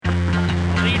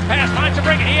pass. Finds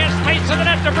DeBrincat. He has space to the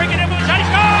net. DeBrincat moves out. He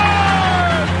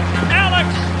scores! Alex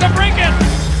DeBrincat!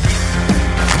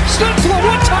 Stutzla,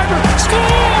 one-timer,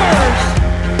 scores!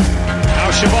 Now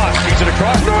Shabbat feeds it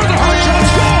across. Northern Hartshot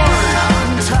scores!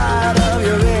 I'm tired of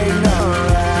your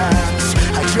ignorance.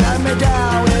 Drag me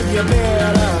down with your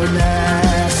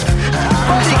bitterness.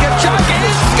 Buddy Kachuk,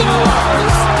 he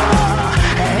scores!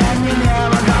 And you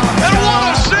never know. And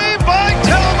what a save by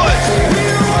Talbot! We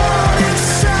want it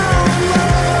so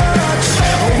much.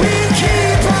 We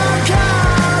keep on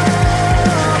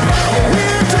coming.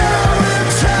 We're done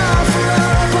with tough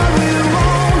love, but we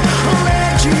won't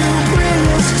let you bring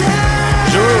us down.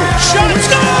 Giroux, shot and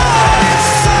scores!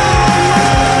 So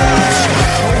much.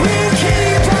 We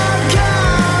keep on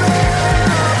coming.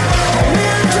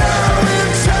 We're done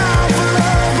with tough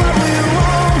love, but we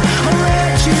won't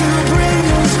let you bring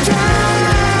us down.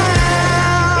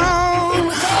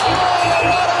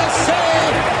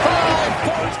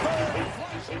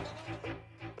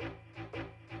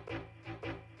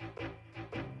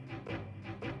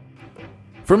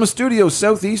 From a studio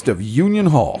southeast of Union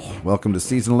Hall, welcome to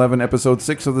Season 11, Episode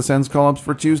 6 of the Sens Call-Ups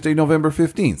for Tuesday, November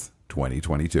 15th,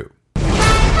 2022.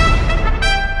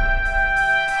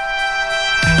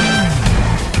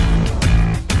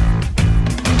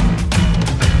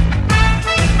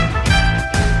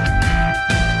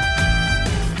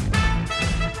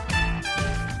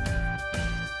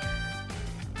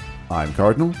 I'm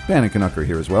Cardinal. Van and Canuck are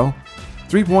here as well.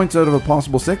 3 points out of a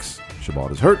possible 6.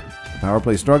 Shabbat is hurt. The power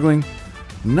play struggling.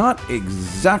 Not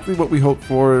exactly what we hoped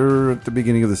for at the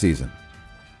beginning of the season.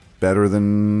 Better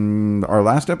than our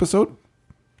last episode?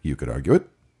 You could argue it.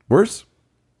 Worse?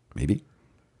 Maybe.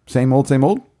 Same old, same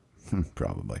old?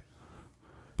 Probably.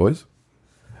 Boys?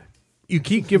 You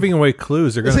keep giving away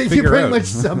clues. They're going to You figure pretty out. much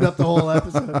summed up the whole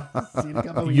episode.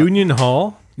 Union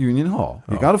Hall. Union Hall.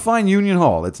 You got to find Union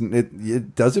Hall.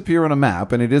 It does appear on a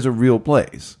map, and it is a real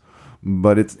place.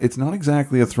 But it's not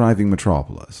exactly a thriving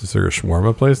metropolis. Is there a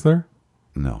shawarma place there?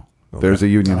 No. There's a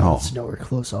Union Hall. It's nowhere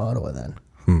close to Ottawa then.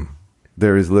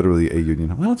 There is literally a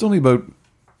Union Hall. Well, it's only about,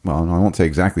 well, I won't say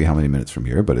exactly how many minutes from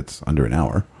here, but it's under an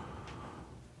hour.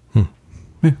 Yeah.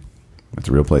 It's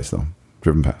a real place, though.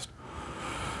 Driven past.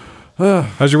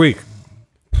 How's your week?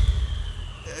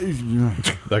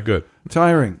 That good?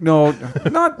 Tiring. No,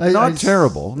 not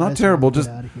terrible. Not terrible. Get Just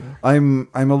out of here. I'm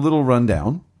a little run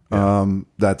down.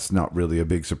 That's not really a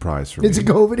big surprise for me. It's a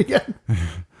COVID again.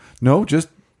 No, just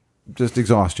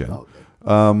exhaustion.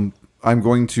 Oh. I'm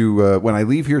going to when I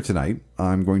leave here tonight,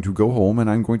 I'm going to go home and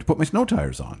I'm going to put my snow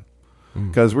tires on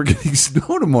because we're getting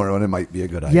snow tomorrow and it might be a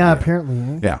good idea. Yeah, apparently.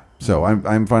 Eh? Yeah, so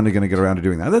I'm finally going to get around to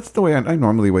doing that. That's the way I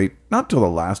normally wait, not till the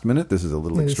last minute. This is a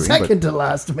little extreme, Second to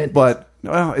last minute. but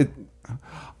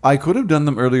I could have done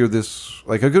them earlier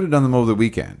I could have done them over the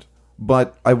weekend,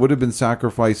 but I would have been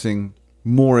sacrificing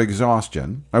more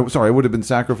exhaustion. I would have been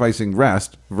sacrificing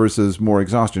rest versus more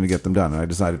exhaustion to get them done, and I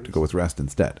decided to go with rest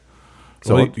instead.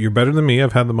 So Well, you're better than me.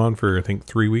 I've had them on for, I think,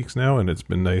 3 weeks now, and it's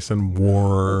been nice and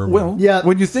warm. Well, Yeah,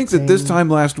 when you think that this same. time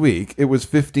last week it was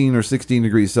 15 or 16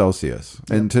 degrees Celsius,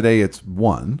 and today it's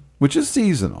 1, which is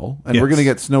seasonal, and we're Yes. going to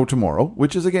get snow tomorrow,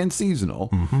 which is again seasonal.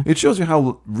 It shows you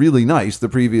how really nice the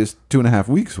previous 2.5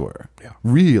 weeks were. Yeah,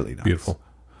 really nice. Beautiful.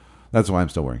 That's why I'm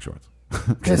still wearing shorts.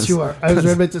 Yes, you are. I was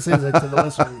about to say that to the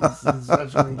listeners. He's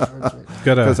actually wearing shorts right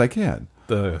now. Because I can.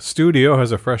 The studio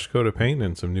has a fresh coat of paint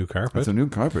and some new carpet. It's a new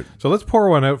carpet. So let's pour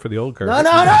one out for the old carpet.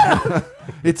 No.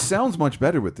 It sounds much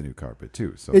better with the new carpet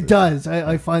too. So It does.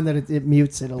 I find that it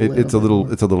mutes it a little. It's a bit little.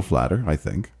 more. It's a little flatter, I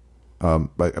think.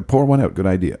 But pour one out. Good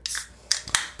idea.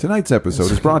 Tonight's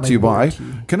episode is brought to you by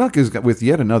Canuck is with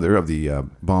yet another of the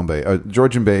Bombay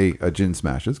Georgian Bay gin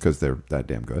smashes because they're that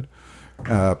damn good.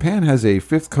 Pan has a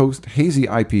Fifth Coast hazy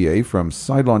IPA from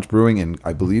Side Launch Brewing in,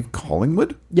 I believe,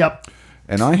 Collingwood. Yep.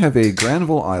 And I have a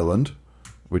Granville Island,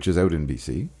 which is out in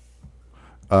BC.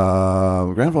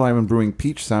 Granville Island Brewing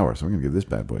Peach Sour. So I'm going to give this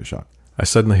bad boy a shot. I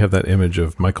suddenly have that image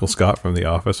of Michael Scott from The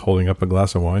Office holding up a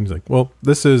glass of wine. He's like, well,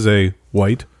 this is a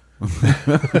white.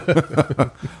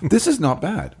 This is not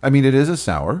bad. I mean, it is a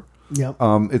sour. Yep.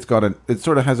 It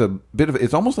sort of has a bit of,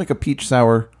 it's almost like a peach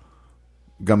sour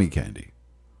gummy candy.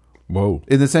 Whoa.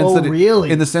 In the sense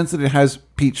really? In the sense that it has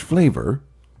peach flavor,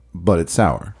 but it's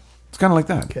sour. It's kind of like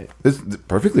that. Okay. It's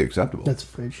perfectly acceptable. That's a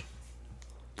fridge.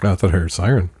 I thought I heard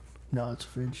siren. No, it's a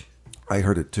fridge. I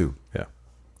heard it too. Yeah.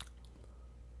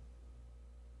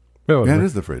 Yeah, it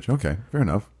is the fridge. Okay, fair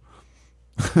enough.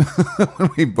 When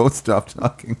we both stop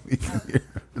talking, we can hear.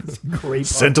 Great.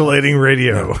 Scintillating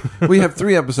radio. We have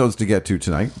 3 episodes to get to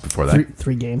tonight. Before that,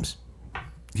 Three games.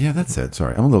 yeah, that's it.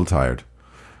 Sorry, I'm a little tired.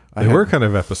 They were kind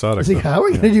of episodic. I was like, though. how are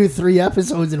we going to do 3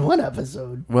 episodes in 1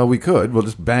 episode? Well, we could. We'll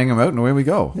just bang them out and away we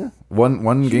go. Yeah.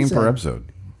 One game said. per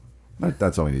episode.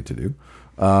 That's all we need to do.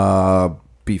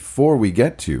 Before we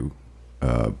get to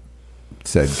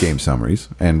said game summaries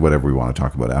and whatever we want to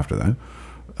talk about after that,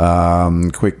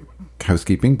 quick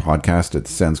housekeeping. Podcast at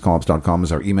senscollops.com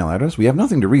is our email address. We have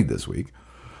nothing to read this week.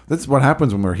 That's what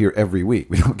happens when we're here every week.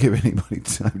 We don't give anybody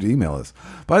time to email us.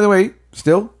 By the way,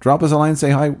 still, drop us a line, say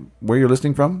hi, where you're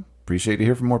listening from. Appreciate to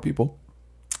hear from more people.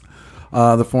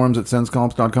 The forums at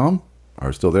senscollops.com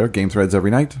are still there. Game threads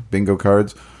every night. Bingo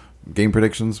cards. Game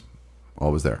predictions.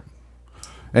 Always there.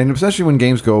 And especially when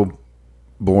games go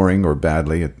boring or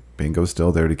badly, Bingo's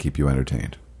still there to keep you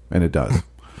entertained. And it does.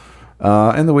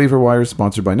 And the waiver wire,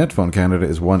 sponsored by Netphone Canada,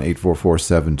 is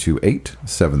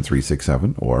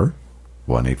 1-844-728-7367 or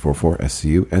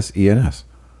 1-844-SCUSENS.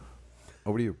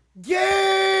 Over to you.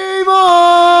 Game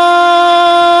on!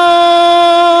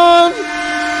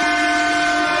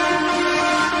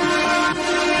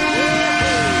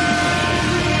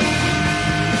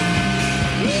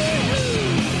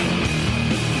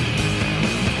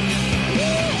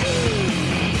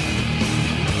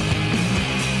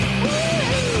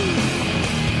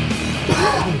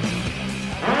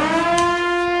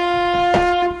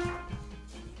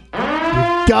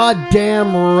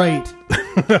 Goddamn right.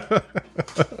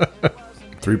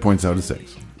 3 points out of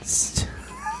 6.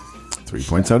 3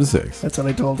 points out of 6. That's what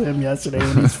I told him yesterday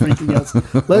when he was freaking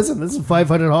out. Listen, this is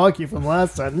 500 hockey from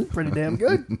last time. This is pretty damn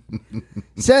good.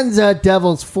 Sends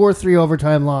Devils 4-3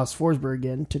 overtime loss. Forsberg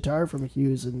again. Tatar from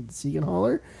Hughes and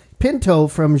Siegenthaler. Pinto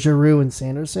from Giroux and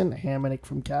Sanderson. Hamonic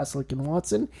from Kaslik and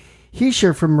Watson.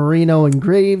 Heischer from Marino and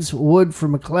Graves. Wood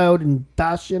from McLeod and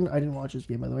Bastian. I didn't watch this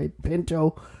game, by the way.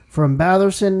 Pinto from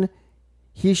Batherson.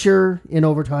 Heischer in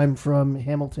overtime from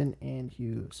Hamilton and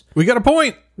Hughes. We got a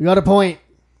point. We got a point.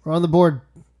 We're on the board.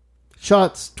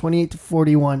 Shots,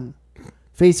 28-41.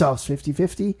 Face-offs,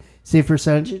 50-50. Save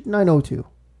percentage, 902.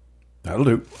 That'll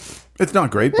do. It's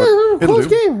not great, but Yeah, it'll close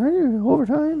do. game. Right?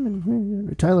 Overtime.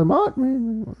 And Tyler Mott.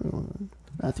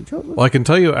 Matthew Choate. Well, I can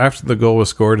tell you after the goal was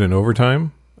scored in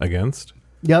overtime against,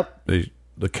 Yep. the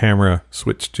camera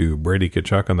switched to Brady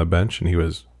Tkachuk on the bench, and he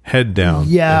was head down.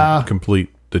 Yeah. in complete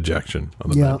dejection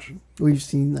on the Yeah. bench. We've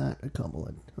seen that a couple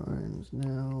of times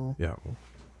now. Yeah.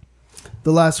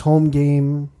 The last home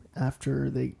game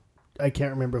after I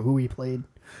can't remember who we played.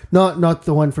 Not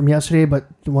the one from yesterday, but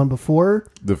the one before.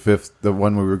 The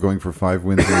one where we were going for 5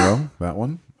 wins in a row. That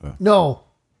one. No.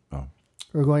 Oh.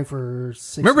 We were going for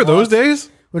 6. Remember those days?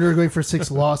 When we were going for 6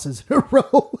 losses in a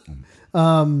row.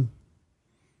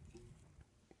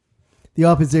 The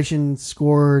opposition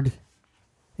scored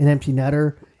an empty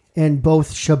netter, and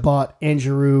both Shabbat and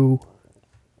Giroux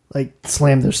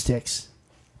slammed their sticks.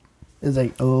 It was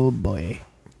like, oh boy,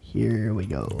 here we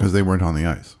go. Because they weren't on the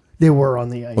ice. They were on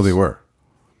the ice. Oh, they were.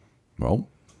 Well,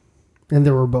 And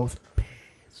they were both.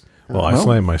 Well, I Well.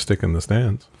 slammed my stick in the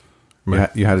stands.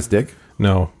 you had a stick?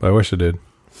 No, I wish I did.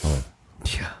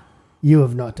 You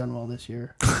have not done well this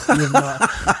year.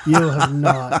 You have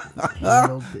not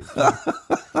handled it.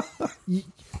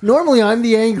 Normally, I'm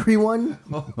the angry one.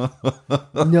 No.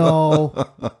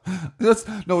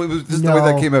 No, it was just the way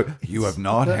that No. came out. You have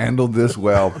not handled this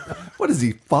well. What is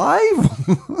he, 5?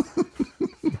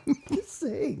 Just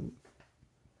saying.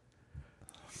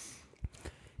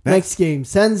 Next game.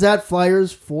 Sends at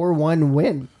Flyers 4-1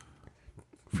 win.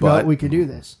 Forgot But- we could do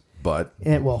this. But,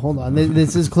 And, well, hold on.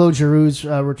 This is Claude Giroux's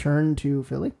return to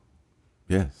Philly.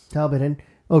 yes. Talbot in.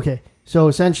 Okay. So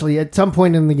essentially, at some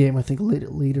point in the game, I think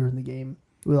later in the game,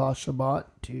 we lost Shabbat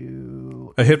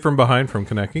to A hit from behind from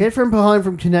Konecny? hit from behind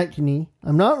from Konecny.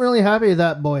 I'm not really happy with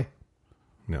that boy.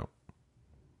 No.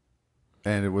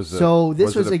 And it was... So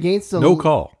this was it a- against the No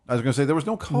call. I was going to say, there was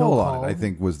no call No on call. it, I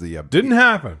think was the... Didn't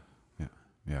happen.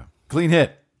 Yeah. Clean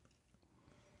hit.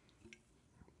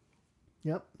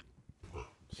 Yep.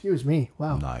 Excuse me.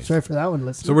 Wow. Nice. Sorry for that one,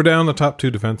 listener. So we're down the top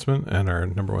 2 defensemen and our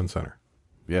number 1 center.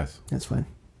 Yes. That's fine.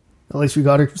 At least we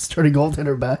got our starting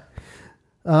goaltender back.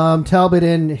 Talbot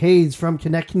and Hayes from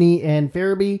Konecny and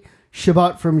Farabee.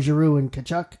 Shabbat from Giroux and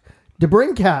Tkachuk.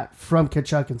 DeBrincat from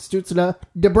Tkachuk and Stützle.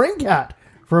 DeBrincat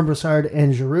from Brassard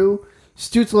and Giroux.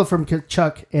 Stützle from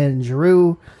Tkachuk and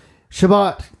Giroux.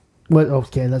 Shabbat.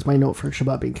 Okay, that's my note for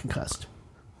Shabbat being concussed.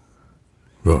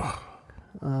 Ugh.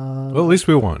 Well, at least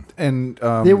we won. And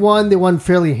They won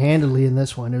fairly handily in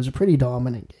this one. It was a pretty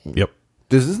dominant game. Yep.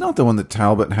 this is not the one that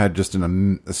Talbot had just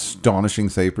an astonishing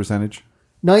save percentage.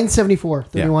 974,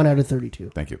 31 out of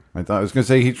 32. Thank you. I was going to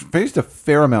say he faced a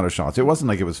fair amount of shots. It wasn't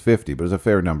like it was 50, but it was a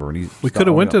fair number. And We could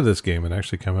have went to this game and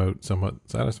actually come out somewhat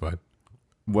satisfied.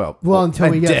 Well, until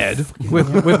we and get dead.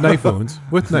 with knife wounds.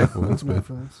 With knife wounds. My But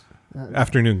friends.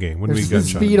 afternoon game when we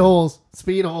There's got speed holes.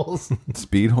 Speed holes.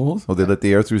 Speed holes? Oh, they let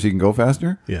the air through so you can go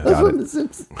faster? Yeah. That's Got what it. the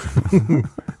Simpsons.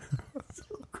 So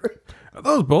great. Are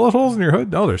those bullet holes in your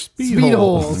hood? No, they're speed, Speed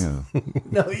holes. holes. Yeah.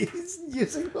 No, he's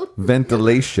using a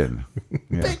Ventilation.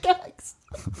 Yeah. pickaxe.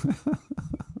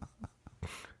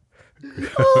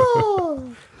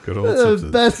 Oh, Good old the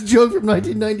Simpsons. best joke from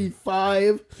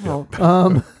 1995.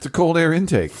 It's a cold air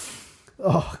intake.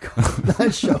 Oh god,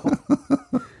 that show.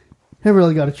 I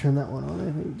really got to turn that one on.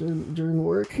 I think during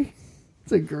work.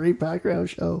 It's a great background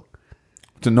show.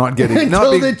 To not get it.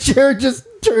 Until Not the be, chair just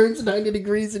turns 90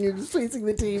 degrees and you're just facing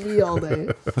the TV all day.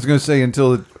 I was going to say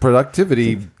until the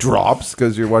productivity drops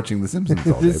because you're watching The Simpsons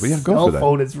all day. This But yeah, go cell for that.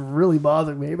 phone is really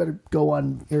bothering me. I better go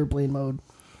on airplane mode.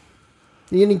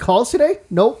 You get any calls today?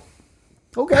 Nope.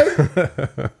 Okay.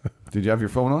 Did you have your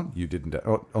phone on? You didn't.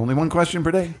 Oh, only one question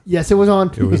per day? Yes, it was on.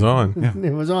 It was on.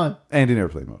 It was on. And in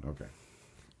airplane mode. Okay.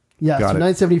 Yeah, Got so it.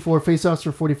 974, face-offs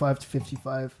for 45 to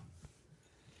 55.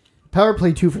 Power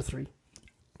play 2 for 3.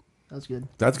 That's good.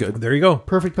 That's good. There you go.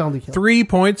 Perfect penalty kill. 3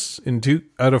 points in 2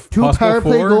 out of Two possible power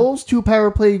play 4. goals, 2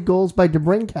 power play goals by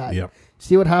DeBrincat. Yep.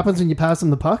 See what happens when you pass him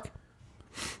the puck?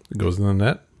 It goes in the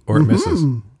net or it misses.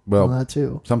 Well, Well, that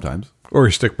too. sometimes. Or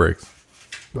your stick breaks.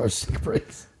 Or stick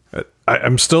breaks.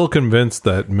 I'm still convinced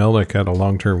that Melnick had a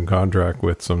long-term contract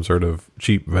with some sort of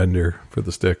cheap vendor for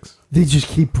the sticks. They just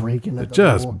keep breaking it.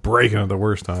 Just breaking at the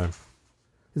worst time.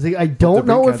 It's like, I don't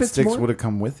know if it's sticks more. would have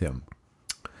come with him.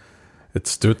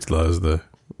 It's Stützle is the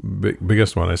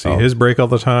biggest one I see. Oh. His break all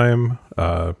the time.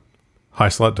 High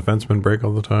slot defensemen break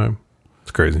all the time.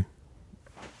 It's crazy.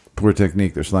 Poor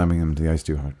technique. They're slamming him to the ice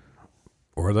too hard.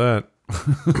 Or that.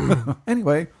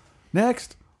 Anyway,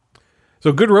 next.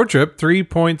 So good road trip. 3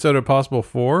 points out of possible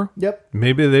 4. Yep.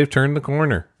 Maybe they've turned the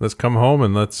corner. Let's come home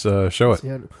and let's show it.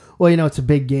 Yeah. Well, it's a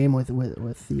big game with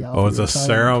the Alpha. Oh, it's a retirement.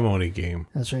 ceremony game.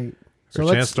 That's right. So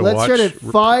A chance let's to watch start at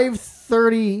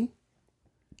 5:30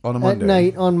 On a at Monday.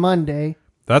 night on Monday.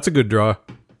 That's a good draw.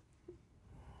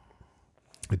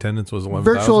 Attendance was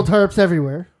 11,000. Virtual tarps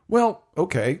everywhere. Well,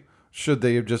 okay. Should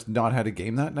they have just not had a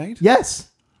game that night? Yes,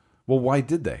 Well, why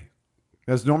did they?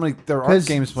 Because normally there are because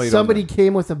games played somebody on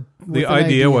came with The an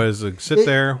idea was sit It-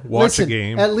 there, watch listen, a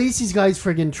game. At least these guys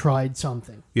friggin' tried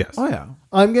something. Yes. Oh, yeah.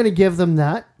 I'm gonna give them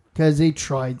that because they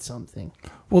tried something.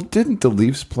 Well, didn't the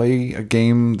Leafs play a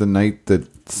game the night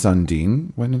that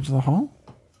Sundin went into the hall?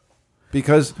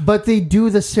 Because But they do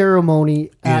the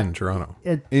ceremony In Toronto.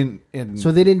 in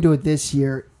so they didn't do it this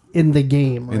year in the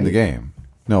game. Right? in the game,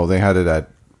 no, they had it at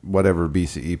whatever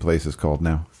BCE place is called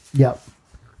now. Yep.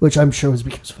 Which I'm sure was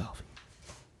because of Alfie.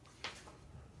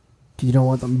 You don't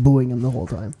want them booing him the whole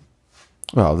time.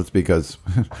 Well, that's because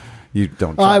you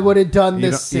don't. I would have done you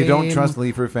the don't, same. You don't trust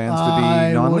Leafer fans to be I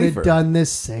would non-Leafer. have done the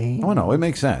same. Oh no, it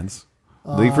makes sense.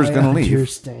 Leafer's going to I leave.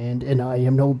 understand, and I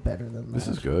am no better than that. This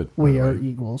is good. We are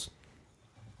equals.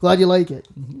 Glad you like it.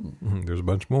 There's a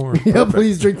bunch more. Yeah,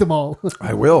 please drink them all.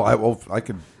 I will. I will. I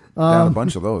could down a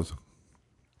bunch of those.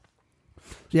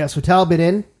 Yeah, so Talbot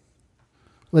in.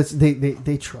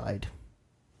 They tried.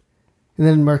 And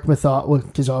then Mark Mathot,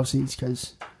 because obviously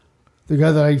because the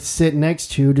guy that I sit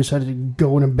next to decided to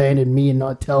go and abandon me and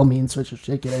not tell me and switch to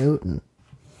check it out and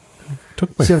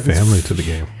Took my So if it's- family to the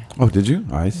game. Oh, did you?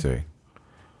 I see.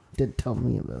 didn't tell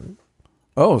me about it.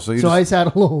 Oh, so you So I just.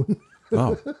 sat alone.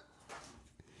 Oh,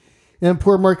 And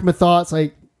poor Mark Mathot's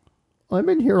like, I'm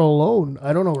in here alone.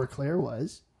 I don't know where Claire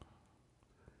was.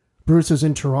 Bruce was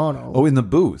in Toronto. oh, in the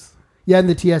booth. Yeah, in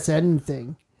the TSN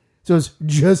thing. So it's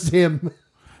just him.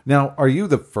 Now, are you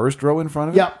the first row in front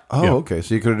of it? Yep. Oh, Yeah. okay.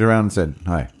 So you could have around and said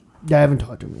hi. Yeah, I haven't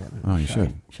talked to him yet. Oh, you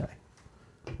should. Shy.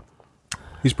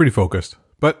 He's pretty focused.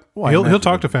 But Well, I he'll imagine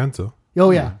talk he- to fans, though.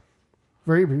 Oh, yeah.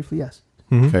 Very briefly, yes.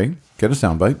 Okay, get a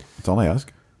soundbite. That's all I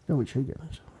ask. No, we should get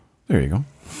it. There you go.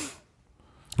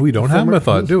 We don't have him a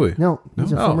thought, do we? No,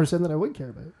 he's a No. former son that I would care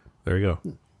about. There you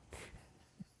go.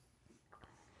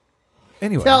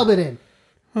 Anyway, Talbot in.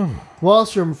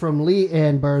 Wallstrom from Lee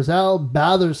and Barzal.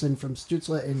 Batherson from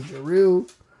Stützle and Giroux.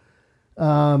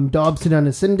 Dobson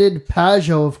unascended.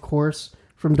 Pajot, of course,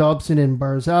 from Dobson and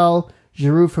Barzal.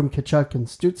 Giroux from Kachuk and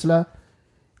Stützle.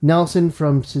 Nelson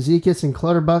from Cizikas and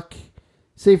Clutterbuck.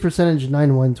 Save percentage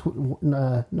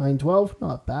 912.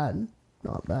 Not bad.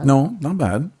 Not bad. no, not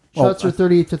bad. Shots Oh, are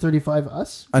 38 to 35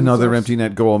 us. another Us. empty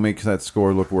net goal makes that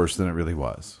score look worse than it really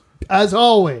was. As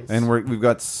always. And we've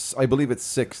got, I believe it's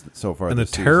 6 so far. And a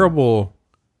this season. terrible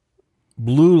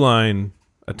blue line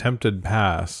attempted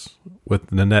pass with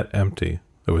the net empty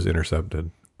that was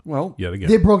intercepted Well, yet again.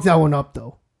 They broke that one up,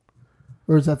 though.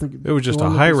 Or is that the? It was just the a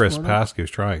one high that they risk scored pass he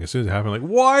was trying. As soon as it happened, like,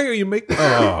 why are you making?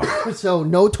 Oh. on? So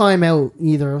no timeout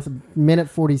either. With a minute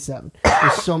 47.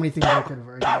 There's so many things I could have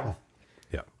argued.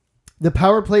 Yeah. The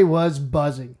power play was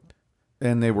buzzing.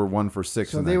 And they were 1 for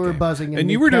 6 So in that they were game. buzzing. And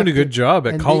they you were doing a kept good it. job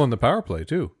at And calling the power play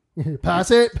too.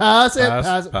 Pass it, pass it, Pass,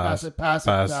 pass it, pass, pass it, pass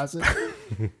pass. it, pass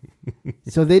it.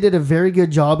 So they did a very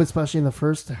good job, especially in the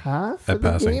first half At of the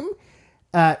passing. game,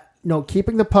 at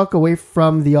keeping the puck away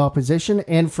from the opposition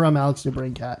and from Alex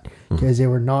DeBrincat because they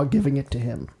were not giving it to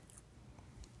him.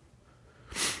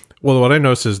 Well, what I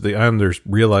noticed is the Islanders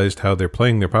realized how they're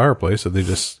playing their power play, so they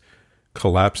just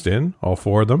collapsed in, all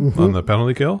 4 of them, on the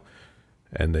penalty kill,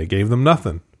 and they gave them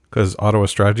nothing. Because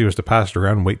Ottawa's strategy was to pass it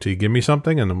around and wait till you give me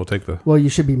something, and then we'll take the... Well, you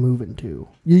should be moving too.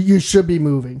 You should be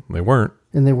moving, They weren't.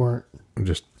 and they weren't.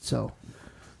 Just So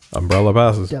umbrella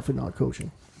passes. definitely not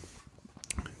coaching.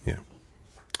 Yeah.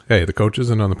 Hey, the coach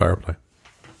isn't on the power play.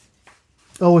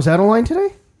 Oh, was that online today?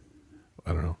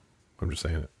 I don't know. I'm just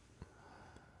saying it.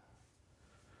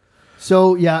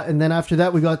 So yeah, and then after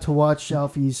that, we got to watch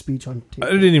Alfie's speech on tape. I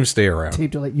didn't even stay around.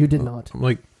 Tape delay. You did not, I'm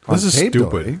like, On this is tape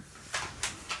stupid.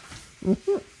 delay?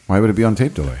 Why would it be on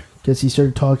tape delay? because he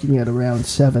started talking at around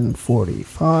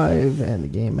 7:45, and the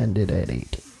game ended at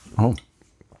 8. Oh.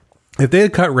 If they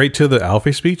had cut right to the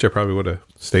Alfie speech, I probably would have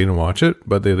stayed and watched it.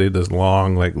 But they did this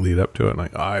long like lead up to it. And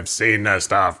like, oh, I've seen that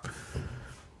stuff.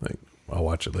 Like, I'll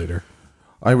watch it later.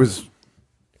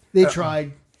 They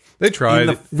tried. They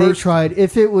tried. They tried.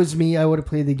 If it was me, I would have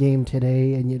played the game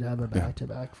today, and you'd have a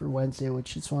back-to-back for Wednesday,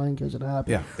 which is fine because it happened.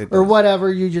 Yeah, it or does.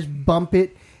 whatever. You just bump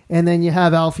it, and then you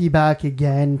have Alfie back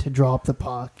again to drop the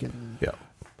puck. And Yeah.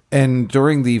 And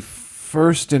during the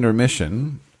first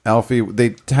intermission, Alfie,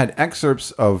 they had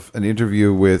excerpts of an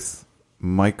interview with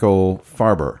Michael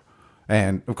Farber.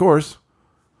 And of course,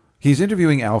 he's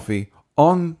interviewing Alfie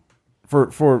on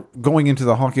for going into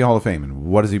the Hockey Hall of Fame. And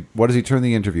what does he turn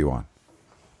the interview on?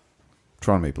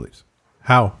 Toronto Maple Leafs.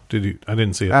 How did you? I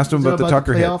didn't see it. Asked him Is it about the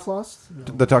Tucker hit. playoff loss? No.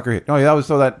 The Tucker hit. Oh, yeah, that was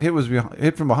so that hit was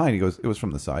hit from behind. He goes, it was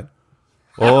from the side.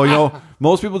 Oh,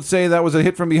 most people would say that was a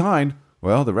hit from behind.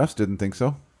 Well, the refs didn't think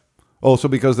so. Oh, so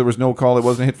because there was no call, it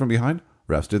wasn't a hit from behind?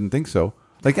 Refs didn't think so.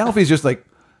 Like, Alfie's just like,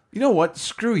 you know what?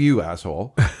 Screw you,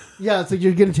 asshole. Yeah, it's like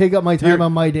you're going to take up my time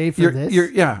on my day for this.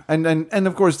 Yeah, and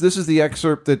of course, this is the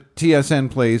excerpt that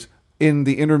TSN plays in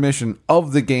the intermission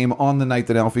of the game on the night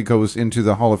that Alfie goes into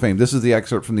the Hall of Fame. This is the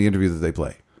excerpt from the interview that they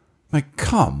play. Like,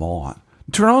 come on.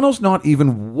 Toronto's not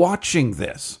even watching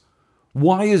this.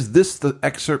 Why is this the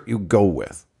excerpt you go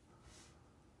with?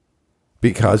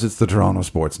 Because it's the Toronto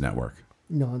Sports Network.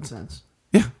 Nonsense.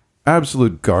 Yeah,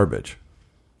 absolute garbage.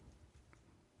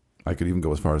 I could even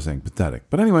go as far as saying pathetic.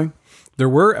 But anyway, There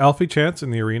were Alfie chants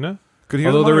in the arena. could hear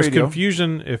Although them on there the was radio.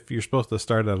 confusion if you're supposed to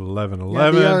start at 11:11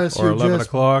 Yeah, the RSU or 11 just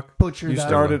o'clock. Butchered You that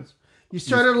started one. You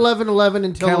started 11:11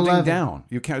 until counting 11. down.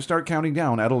 You start counting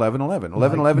down at 11:11.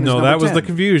 11:11 is No, number that was 10. the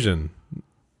confusion.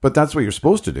 But that's what you're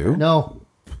supposed to do. No,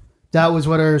 that was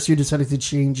what RSU decided to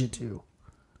change it to.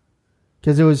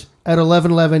 Because it was at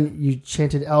 11:11, you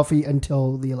chanted Alfie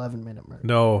until the 11-minute mark.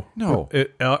 No. No.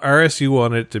 RSU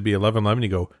wanted it to be 11:11. You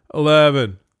go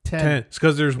 11, 10. 10. It's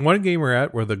because there's one game we're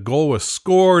at where the goal was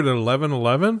scored at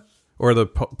 11:11 or the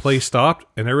play stopped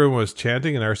and everyone was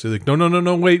chanting and RSU like,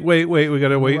 no, wait. We got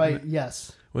to wait. Right,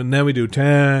 yes. And then we do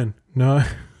 10, 9.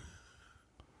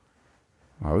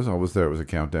 I was always there. It was a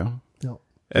countdown. No.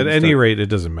 At any rate, it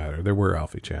doesn't matter. There were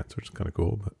Alfie chants, which is kind of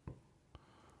cool. But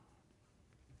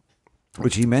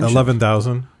Which he mentioned.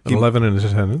 11,000, 11 in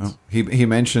attendance. He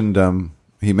mentioned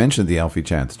the Alfie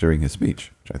chants during his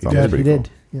speech, which I thought was Yeah, pretty he cool.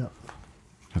 did. Yeah.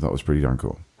 I thought was pretty darn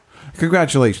cool.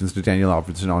 Congratulations to Daniel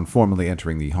Alfredson on formally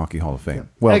entering the Hockey Hall of Fame.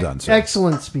 Well done, sir.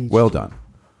 Excellent speech. Well done.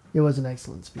 It was an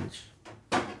excellent speech.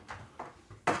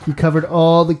 He covered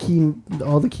all the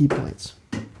key points.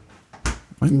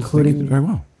 I think Including- he did very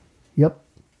well. Yep.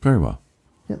 Very well.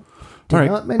 Yep. All Did right.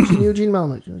 not mention Eugene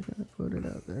Melnick. I'm going to put it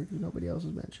out there because nobody else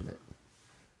has mentioned it.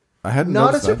 I hadn't Not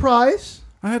a noticed that. surprise.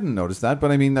 I hadn't noticed that,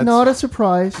 but I mean that's Not a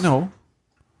surprise. No.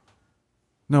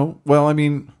 Well, I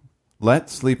mean, let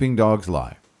sleeping dogs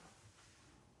lie.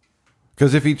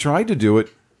 Because if he tried to do it,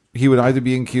 he would either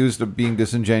be accused of being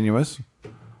disingenuous,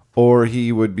 or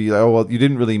he would be, oh well, you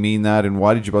didn't really mean that, and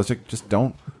why did you? Just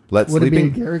don't let Would it be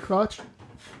sleeping Gary Crotch?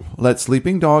 let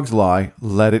sleeping dogs lie.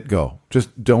 Let it go.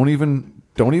 Just don't even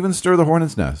stir the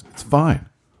hornet's nest. It's fine.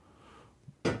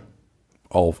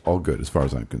 All good as far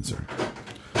as I'm concerned.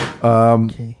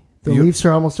 Okay. The You- Leafs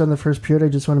are almost done the first period. I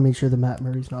just want to make sure that Matt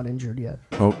Murray's not injured yet.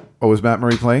 Oh, is Matt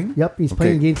Murray playing? Yep, he's Okay.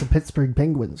 playing against the Pittsburgh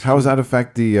Penguins. How does that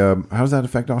affect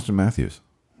Austin Matthews?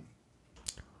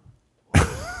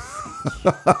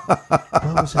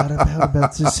 What was that about?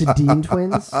 About the Sedin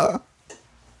twins? That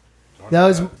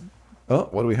was. Oh,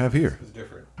 what do we have here?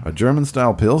 A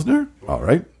German-style Pilsner? All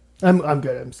right. I'm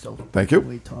good. I'm still. Thank you.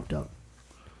 Way topped up.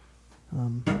 I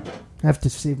have to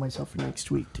save myself for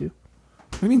next week too.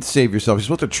 What do you mean save yourself? You're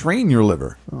supposed to train your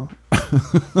liver. Oh.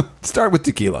 Start with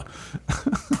tequila.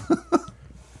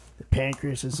 The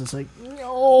pancreas is just like,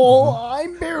 no,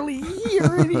 I'm barely here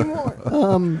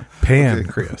anymore.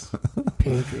 Pancreas.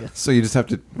 Pancreas. So you just have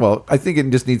to, well, I think it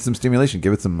just needs some stimulation.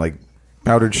 Give it some, like,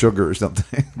 powdered sugar or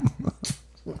something.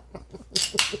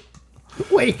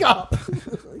 Wake up.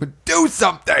 Do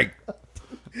something!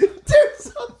 Do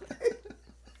something.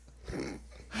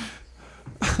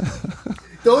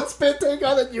 Don't spit take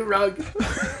on the new rug.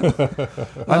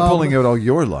 I'm pulling out all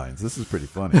your lines. This is pretty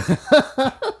funny.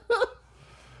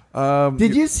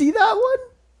 Did you see that one?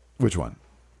 Which one?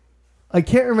 I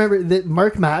can't remember. That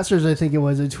Mark Masters, I think it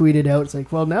was, tweeted out. It's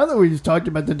like, well, now that we've talked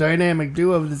about the dynamic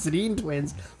duo of the Sedin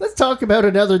twins, let's talk about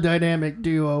another dynamic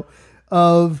duo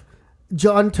of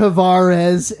John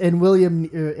Tavares and William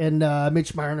and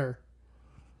Mitch Marner.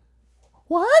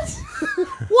 What?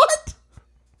 What?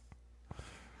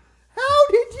 How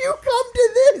did you come to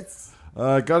this?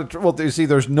 Well, you see,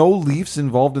 there's no Leafs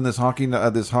involved in this hockey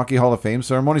Hall of Fame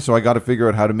ceremony, so I got to figure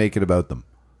out how to make it about them.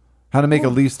 How to make a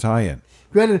Leafs tie-in.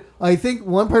 Granted, I think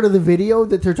one part of the video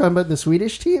that they're talking about the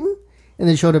Swedish team, and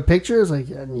they showed a picture, it's like,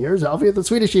 and here's Alfie at the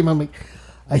Swedish team. I'm like,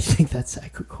 I think that's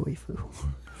Saku Koivu.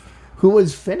 Who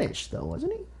was Finnish, though,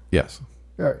 wasn't he? Yes.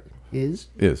 Or is?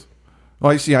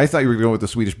 Well, you see, I thought you were going with the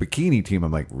Swedish bikini team.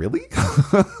 I'm like, really?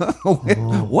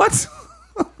 What?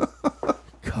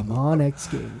 Come on, X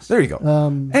Games. There you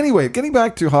go. Anyway, getting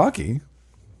back to hockey.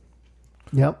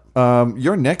 Yep.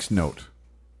 Your next note.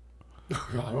 I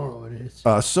don't know what it is.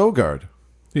 Sogard.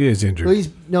 He is injured.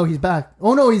 Well, he's back.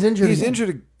 Oh, no, he's injured. He's again.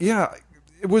 injured. Yeah.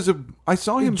 It was I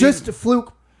saw him. Just a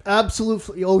fluke. Absolute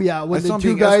fluke. Oh, yeah. When I saw the him two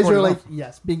being guys are escorted like, off.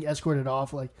 yes, being escorted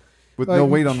off. Like, with no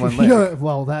weight on one leg. Yeah,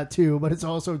 well, that too. But it's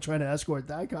also trying to escort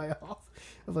that guy off.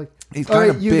 I'm like, He's all kind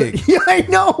right, of big. Yeah, I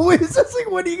know. It's just like,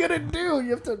 what are you going to do? You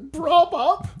have to prop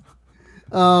up?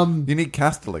 You need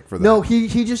Kastelik for that. No, he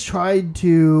just tried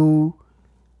to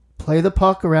play the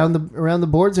puck around the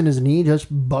boards and his knee just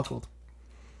buckled.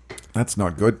 That's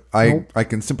not good. Nope. I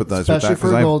can sympathize Especially with that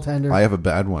for a because goaltender. I have a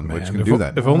bad one which Man, can if, do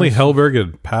that. If only Hellberg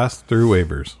had passed through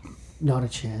waivers. Not a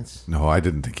chance. No, I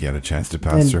didn't think he had a chance to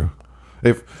pass through.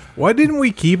 Why didn't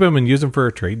we keep him and use him for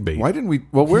a trade bait? Why didn't we?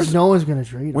 Well, Because no one's going to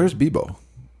trade him. where's Bebo?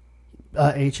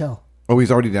 HL. Oh,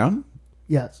 he's already down.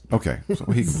 Yes. Okay, so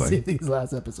he can play. His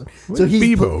last episode. Where's So he's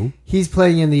Bebo? he's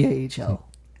playing in the AHL.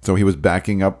 So he was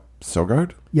backing up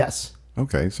Sogard. Yes.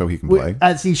 Okay, so he can play.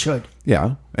 As he should.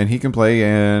 Yeah, and he can play.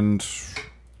 And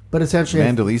But essentially,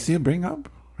 Mandalisa bring up,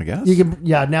 I guess. you can.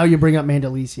 Yeah, now you bring up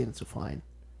Mandalisi and it's fine.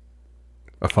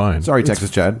 A fine. Sorry,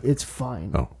 Texas Chad. It's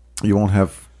fine. Oh. You won't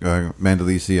have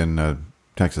Mandalisi in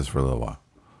Texas for a little while.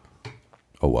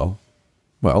 Oh well.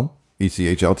 Well,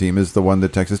 ECHL team is the one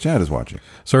that Texas Chad is watching.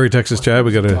 Sorry, Texas Chad.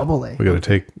 We Double A. gotta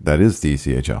take. That is the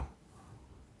ECHL.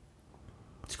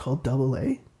 It's called Double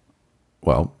A.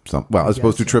 Well, as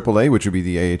opposed to guess. AAA, which would be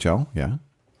the AHL. Yeah.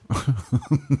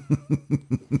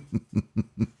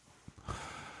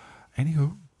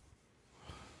 Anywho.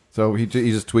 So he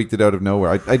just tweaked it out of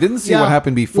nowhere. I didn't see what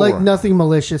happened before. Like nothing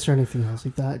malicious or anything else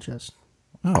like that. Just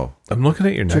Oh. I'm looking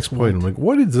at your next Trick point. I'm like,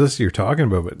 what is this you're talking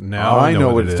about? But now I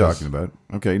know what it it's is. talking about.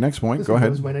 Okay, next point. this Go was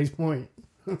ahead. my next point.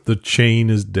 The chain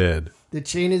is dead. The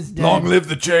chain is dead. Long live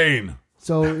the chain.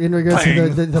 So in regards to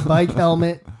Bang. the bike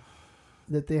helmet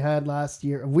that they had last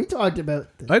year, we talked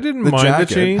about the I didn't The mind jacket.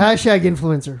 the chain. hashtag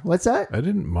influencer. What's that? I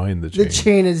didn't mind the chain. The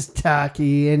chain is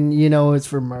tacky, and it's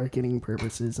for marketing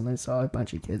purposes. And I saw a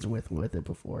bunch of kids with it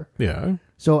before. Yeah.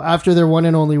 So after their one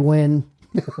and only win,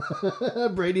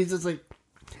 Brady's just like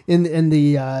in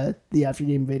the after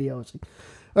game video. It's like,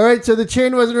 all right, so the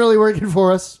chain wasn't really working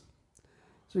for us.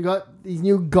 So we got these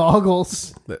new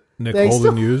goggles, That Nick Thanks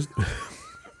Holden to- used.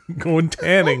 Going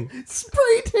tanning.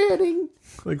 spray tanning.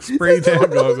 Like spray tan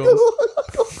goggles.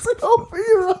 Goggles and over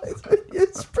your eyes when you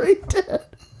spray tan.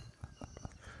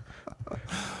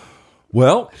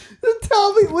 Well,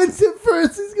 Tell me wins it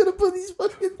first. He's gonna put these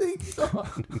fucking things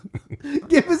on.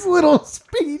 Give his little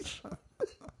speech.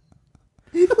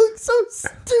 He looks so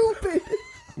stupid.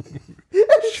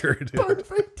 Sure did.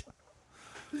 Perfect.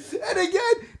 And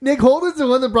again, Nick Holden's the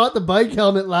one that brought the bike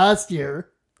helmet last year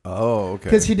oh, okay.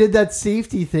 because he did that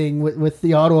safety thing with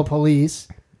the Ottawa police.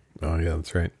 Oh yeah,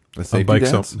 that's right. The safety bike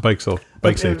dance? bike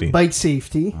safety. Bike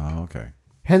safety. Oh, okay.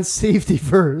 Hence safety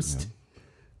first.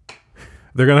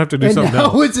 They're gonna have to do And something now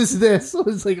else. it's just this. So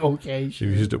it's like, okay. She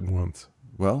used it once.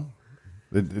 Well,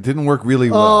 It didn't work really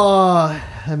well. Oh,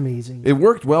 amazing. It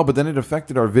worked well, but then it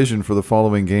affected our vision for the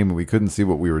following game, and we couldn't see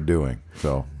what we were doing.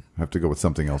 So I have to go with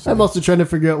something else. I'm also trying to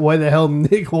figure out why the hell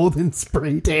Nick Holden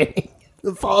spray tanning,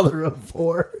 the father of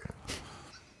 4.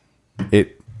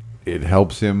 It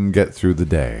helps him get through the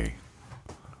day.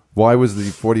 Why was the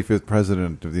 45th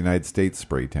president of the United States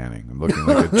spray tanning? I'm looking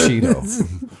like a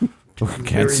Cheeto.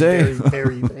 Can't say.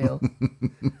 Very, very pale.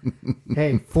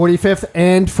 Hey, 45th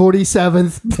and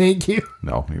 47th. Thank you.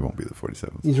 No, he won't be the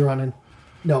 47th. He's running.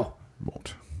 No.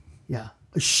 Won't. Yeah.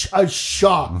 I was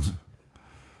shocked.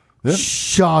 Yeah.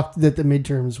 Shocked that the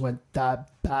midterms went that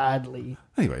badly.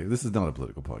 Anyway, this is not a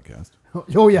political podcast.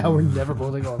 Oh, yeah, we're never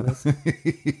voting on this.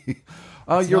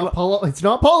 You're It's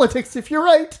not politics if you're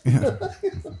right.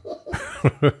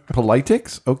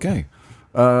 politics? Okay.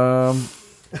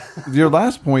 Your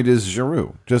last point is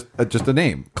Giroux. Just a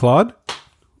name. Claude?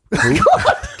 Who?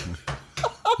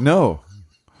 No.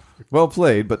 Well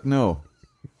played, but no.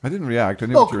 I didn't react. I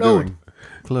knew what you were Claude. doing.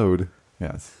 Claude.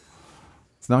 Yes.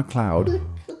 It's not Cloud.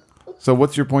 So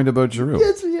what's your point about Giroux?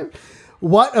 Yes, yeah.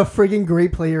 What a friggin'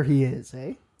 great player he is,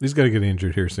 eh? He's got to get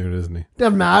injured here soon, isn't he?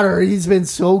 Doesn't matter. He's been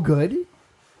so good.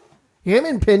 Him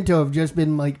and Pinto have just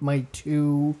been like my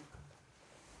 2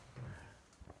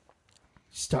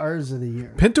 stars of the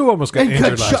year. Pinto almost got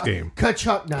injured last game.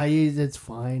 Kachuk, nah, it's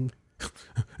fine.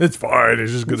 It's fine.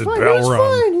 It's just going It's to fine. bell It's run.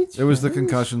 fine. It's It was the fine.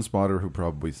 concussion spotter who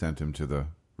probably sent him to the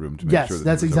room to make Yes, sure that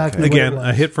that's he was exactly okay. what Again, it was.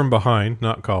 a hit from behind,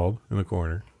 not called, in the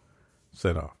corner.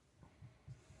 Set off.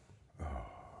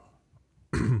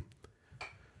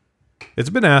 It's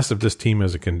been asked if this team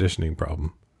has a conditioning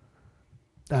problem.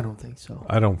 I don't think so.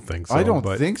 I don't think so. I don't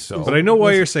think so. But I know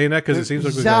why you're saying that because it seems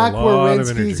like we've Zach got a lot of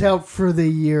Werenski's energy. out for the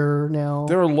year now.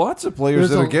 There are lots of players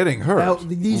that are getting hurt.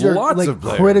 These are lots like of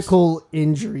players. critical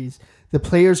injuries. The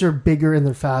players are bigger and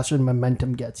they're faster and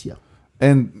momentum gets you.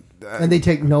 And And they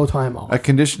take no time off. a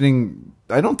conditioning.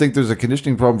 I don't think there's a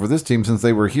conditioning problem for this team since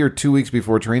they were here 2 weeks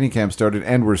before training camp started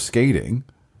and were skating.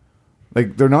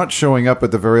 Like, they're not showing up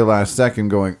at the very last second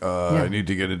going, I need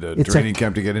to get into It's training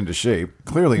camp to get into shape.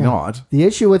 Clearly not. The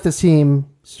issue with the team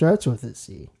starts with a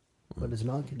C, but it's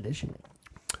not conditioning.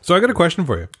 So I got a question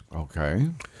for you. Okay.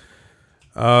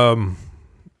 I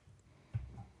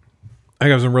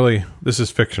got some really. This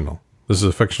is fictional. This is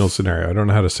a fictional scenario. I don't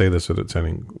know how to say this without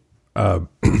sounding.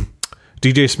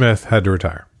 DJ Smith had to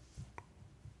retire.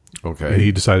 Okay.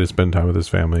 He decided to spend time with his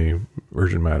family.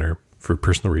 Urgent matter. For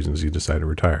personal reasons, he decided to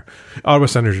retire. Ottawa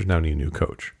Senators now need a new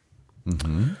coach.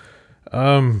 Mm-hmm.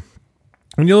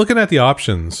 When you're looking at the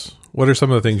options, what are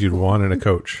some of the things you'd want in a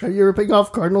coach? Are you ripping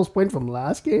off Cardinals' point from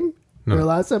last game? No. Or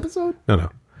last episode? No.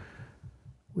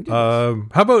 We did How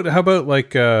about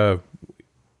like we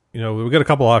got a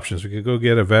couple options. We could go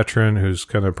get a veteran who's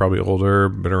kind of probably older,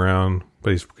 been around,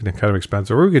 but he's kind of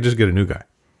expensive, or we could just get a new guy,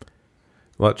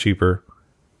 a lot cheaper,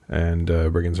 and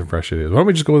bring in some fresh ideas. Why don't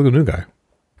we just go with a new guy?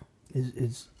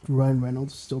 Is Ryan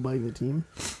Reynolds still buying the team?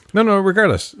 No.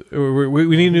 Regardless,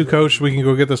 we need a new coach. We can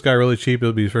go get this guy really cheap.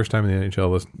 It'll be his first time in the NHL.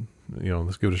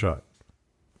 Let's give it a shot.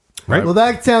 Right? Well,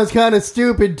 that sounds kind of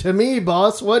stupid to me,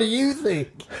 boss. What do you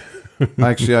think?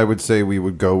 Actually, I would say we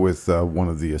would go with one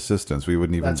of the assistants. We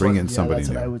wouldn't even bring in somebody that's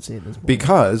new. what I would say at this point.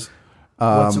 Because,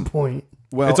 What's the point?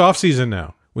 well, It's off season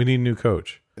now. We need a new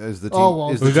coach. As the team, Oh, well,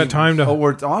 is the we've got team- time to- Oh,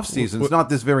 we're off season. It's not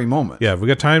this very moment. Yeah, we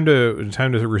got time to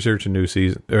research a new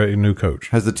season, a new coach.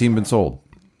 Has the team been sold?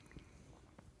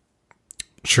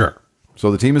 Sure.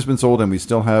 So the team has been sold, and we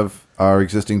still have our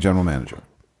existing general manager.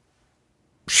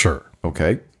 Sure.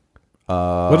 Okay.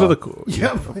 What are the?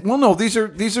 Yeah. Well, no, these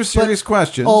are serious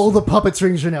questions. All the puppet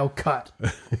strings are now cut.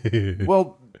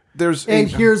 Well, there's And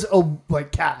here's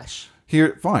cash.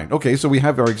 here. Fine. Okay, so we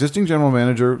have our existing general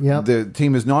manager. Yep. The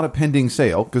team is not a pending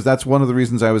sale because that's one of the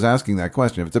reasons I was asking that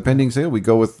question. If it's a pending sale, we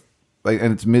go with,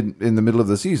 and it's in the middle of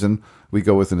the season, we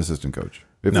go with an assistant coach.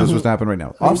 If this was to happen right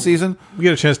now, off season. We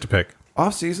get a chance to pick.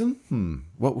 Off season?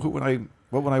 What would I?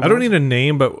 What would I? I don't need a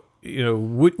name, but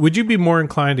would you be more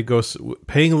inclined to go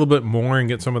paying a little bit more and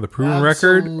get some of the proven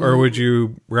record, or would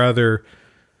you rather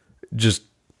just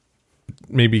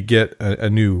maybe get a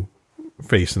new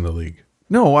face in the league?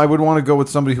 No, I would want to go with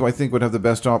somebody who I think would have the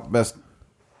best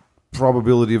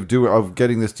probability of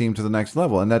getting this team to the next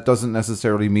level, and that doesn't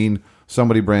necessarily mean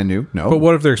somebody brand new. No, But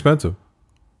what if they're expensive?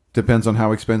 depends on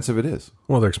how expensive it is.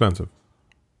 Well, they're expensive.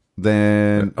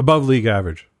 Then Above league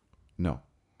average. no.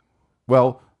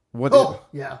 Well, what? Oh,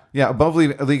 yeah. Yeah, above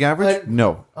league average?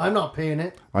 No, I'm not paying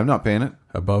it. I'm not paying it.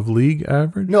 Above league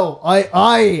average? No,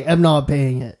 I am not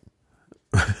paying it.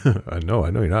 I know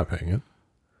you're not paying it.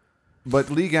 But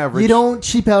league average. You don't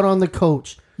cheap out on the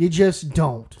coach. You just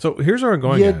don't. So here's where I'm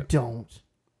going You at. don't.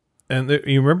 And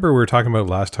you remember we were talking about it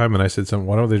last time, and I said something.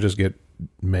 Why don't they just get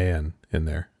man in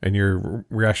there? And your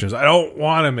reaction is, I don't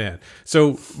want a man.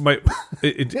 So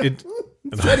it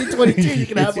 2022, you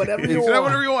can have whatever you want.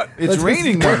 whatever you want. It's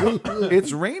raining now.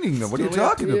 It's raining though. What are you Totally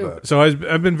up talking to you. about? So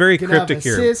I've been very You can have cryptic a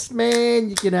here. cis man.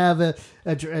 You can have a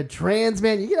trans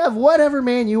man. You can have whatever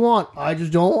man you want. I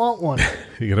just don't want one.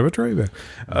 You can have a tray man.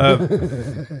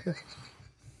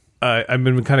 I've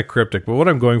been kind of cryptic, but what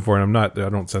I'm going for, and I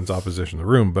don't sense opposition in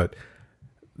the room, but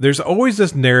there's always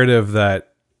this narrative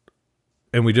that,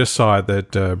 and we just saw it,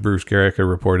 that Bruce Garrick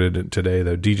reported today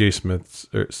that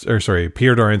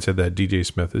Pierre Dorian said that DJ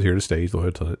Smith is here to stay. He's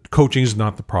loyal to it. Coaching is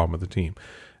not the problem with the team.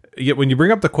 Yet when you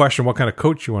bring up the question, what kind of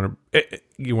coach you want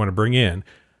to bring in,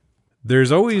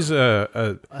 there's always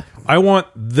I want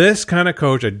this kind of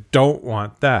coach. I don't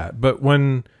want that. But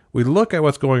when we look at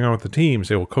what's going on with the team,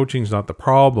 say, well, coaching's not the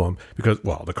problem because,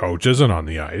 well, the coach isn't on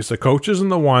the ice. The coach isn't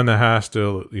the one that has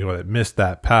to, that missed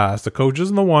that pass. The coach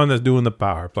isn't the one that's doing the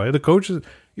power play. The coach is,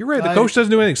 you're right, the coach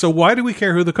doesn't do anything. So why do we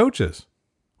care who the coach is?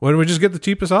 Why don't we just get the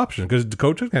cheapest option? Because the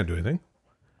coaches can't do anything.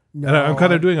 No, And I'm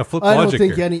kind of doing a flip I don't logic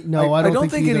think here. I don't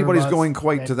think either anybody's of us- going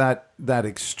quite to that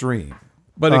extreme.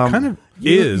 But it kind of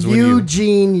is when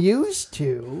Eugene used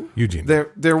to. Eugene.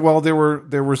 There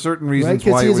were certain Right? reasons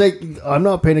Because why. he's like, I'm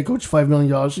not paying a coach $5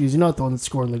 million. He's not the one that's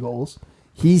scoring the goals.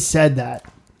 He said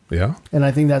that. Yeah. And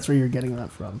I think that's where you're getting that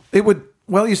from. it would.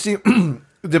 Well, you see,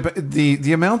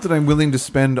 the amount that I'm willing to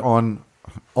spend on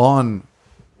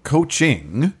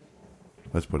coaching,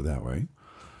 let's put it that way,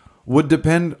 would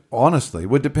depend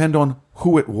on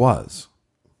who it was.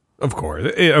 Of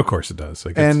course it does.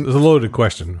 Like And- it's a loaded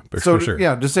question, for sure.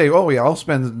 Yeah, to say, oh yeah, I'll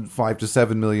spend $5 to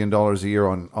 $7 million a year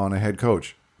on a head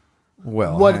coach.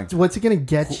 Well, What's it going to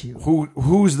get you?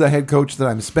 who's the head coach that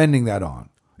I'm spending that on?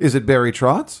 Is it Barry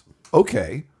Trotz?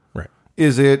 Okay. Right.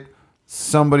 Is it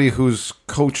somebody who's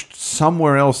coached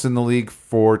somewhere else in the league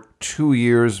for 2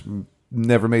 years,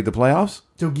 never made the playoffs?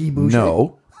 So Guy Boucher?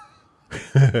 No.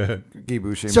 Guy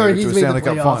Boucher Sorry, made it he's to a made the Stanley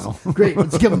Cup playoffs. final. Great,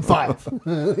 let's give him 5.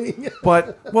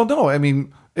 But, well, no, I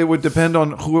mean, it would depend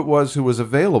on who it was who was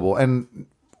available. And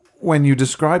when you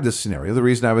described this scenario, the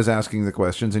reason I was asking the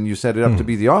questions and you set it up to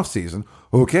be the off season,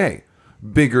 okay,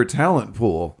 bigger talent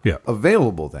pool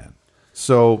available then.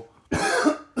 So,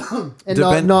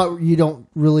 And not you don't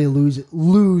really lose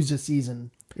a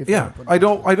season. If you yeah, put it I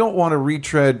don't want to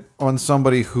retread on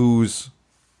somebody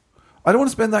I don't want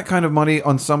to spend that kind of money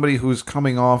on somebody who's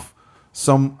coming off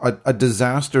a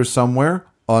disaster somewhere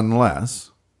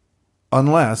unless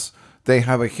they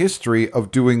have a history of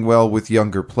doing well with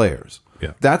younger players.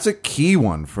 Yeah. That's a key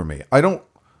one for me.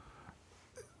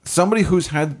 Somebody who's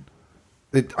had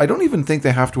I don't even think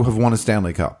they have to have won a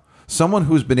Stanley Cup. Someone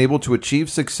who's been able to achieve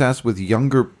success with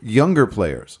younger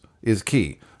players is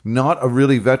key. Not a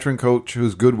really veteran coach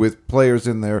who's good with players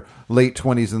in their late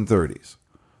 20s and 30s.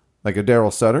 Like a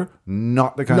Daryl Sutter,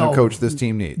 not the kind of coach this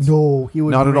team needs. No, he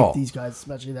would not break at all. these guys,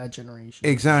 especially that generation.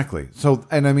 Exactly. So,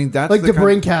 and I mean that's Like the kind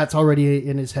brain cat's already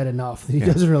in his head enough. He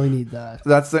doesn't really need that.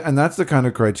 that's the kind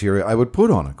of criteria I would put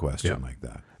on a question like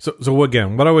that. So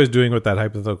again, what I was doing with that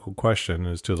hypothetical question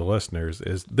is to the listeners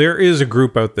is there is a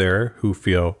group out there who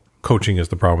feel coaching is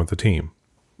the problem with the team.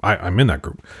 I'm in that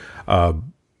group.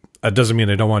 That doesn't mean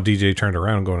I don't want DJ turned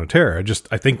around and going to tear.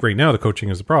 I think right now the coaching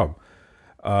is the problem.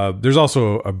 There's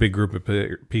also a big group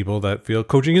of people that feel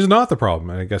coaching is not the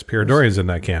problem. And I guess Pierre Dorian's in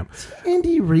that camp.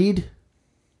 Andy Reid,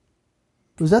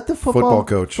 was that the Football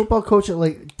coach. Football coach at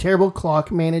like terrible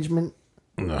clock management?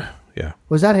 Yeah.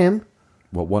 Was that him?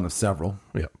 Well, one of several.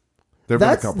 Yeah. There've been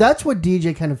a couple. That's what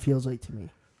DJ kind of feels like to me.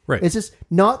 Right. It's just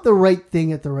not the right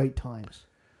thing at the right times.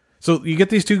 So you get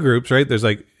these two groups, right? There's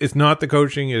like, it's not the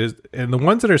coaching. It is. And the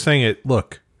ones that are saying it,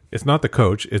 look, it's not the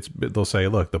coach. They'll say,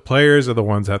 look, the players are the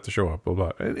ones that have to show up, blah,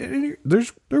 blah. And they're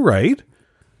right.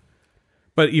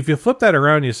 But if you flip that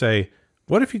around, you say,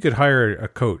 what if you could hire a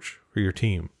coach for your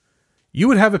team? You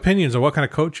would have opinions on what kind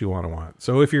of coach you want.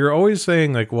 So if you're always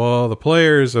saying like, well, the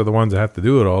players are the ones that have to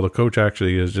do it all, the coach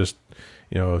actually is just,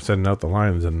 sending out the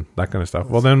lines and that kind of stuff.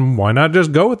 Well, then why not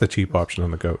just go with the cheap option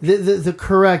on the coach? The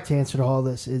correct answer to all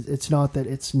this is it's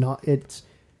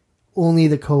only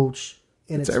the coach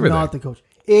and it's everything. not the coach.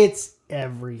 It's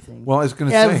everything. Well, I was going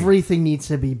to say. everything needs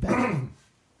to be better.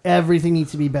 Everything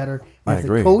needs to be better. I If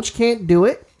agree. the coach can't do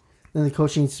it, then the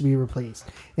coach needs to be replaced.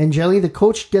 And generally, the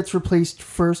coach gets replaced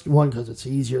first. One, because it's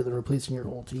easier than replacing your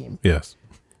whole team. Yes.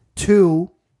 2,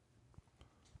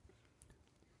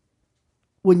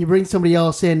 when you bring somebody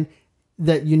else in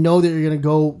that you know that you're going to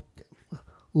go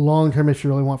long term if you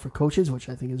really want for coaches, which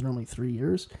I think is normally 3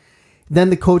 years, then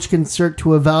the coach can start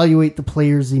to evaluate the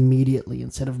players immediately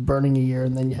instead of burning a year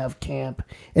and then you have camp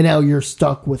and now you're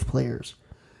stuck with players.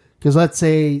 Because let's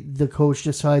say the coach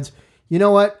decides, you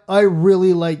know what, I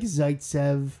really like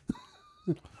Zaitsev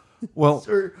Well,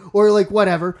 or like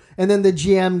whatever, and then the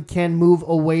GM can move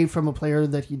away from a player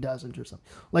that he doesn't or something.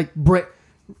 Like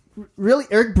really,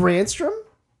 Eric Brandstrom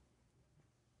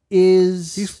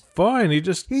He's fine. He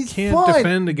just he's can't fine,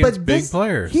 defend against but big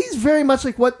players. He's very much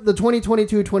like what the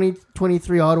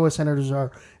 2022-2023 Ottawa Senators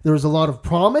are. There was a lot of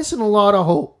promise and a lot of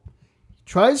hope. He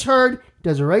tries hard,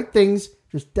 does the right things,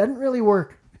 just doesn't really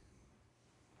work.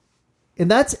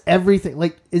 And that's everything.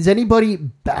 Like, is anybody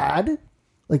bad?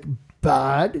 Like,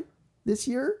 bad this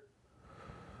year?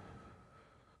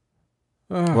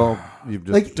 well, you've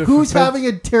just Like, who's having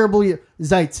a terrible year?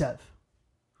 Zaitsev.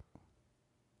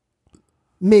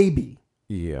 Maybe.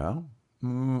 Yeah.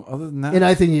 Other than that, And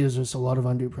I think there's just a lot of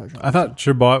undue pressure. I thought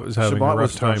Shabbat was having Shabbat a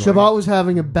was rough time. struggling. Shabbat was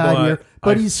having a bad But year,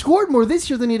 but I- he scored more this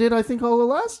year than he did, I think, all of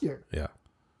last year. Yeah.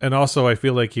 And also, I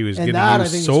feel like he was And getting that, I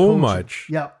used think, is so coaching. much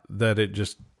Yeah. that it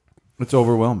just, it's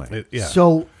overwhelming. yeah.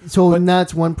 So and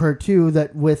that's one part too,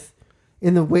 that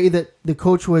in the way that the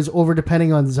coach was over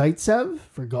depending on Zaitsev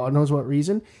for God knows what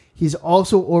reason, he's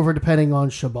also over depending on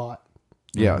Shabbat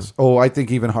Yes. Oh, I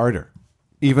think even harder.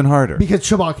 Even harder. because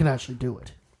Shabbat can actually do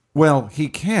it. Well, he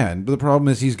can, but the problem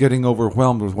is he's getting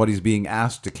overwhelmed with what he's being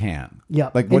asked to can. Yeah,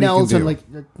 Like and what he now all can of a do.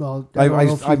 sudden, like, well, I don't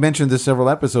know if I mentioned this several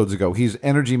episodes ago. He's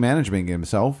energy managing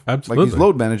himself. Absolutely. Like he's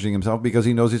load managing himself because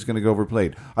he knows he's going to get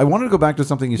overplayed. I wanted to go back to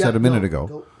something you said a minute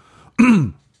ago.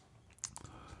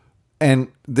 And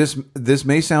this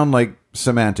may sound like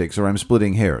semantics or I'm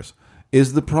splitting hairs.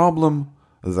 Is the problem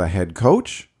the head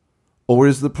coach or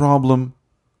is the problem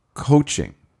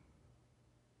coaching?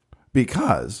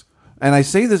 Because, and I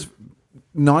say this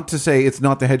not to say it's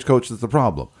not the head coach that's the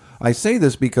problem. I say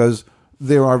this because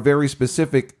there are very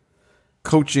specific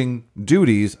coaching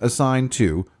duties assigned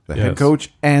to the head Yes.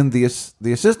 coach and the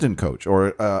assistant coach or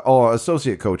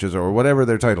associate coaches or whatever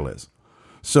their title is.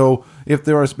 So if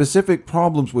there are specific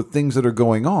problems with things that are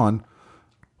going on,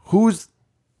 who's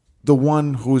the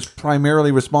one who's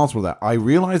primarily responsible for that? I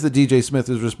realize that DJ Smith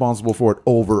is responsible for it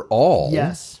overall.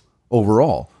 Yes.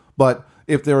 Overall. But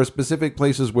if there are specific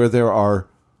places where there are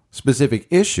specific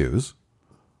issues,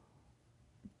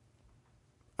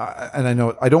 and I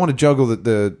know I don't want to juggle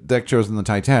the deck chairs in the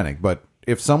Titanic, but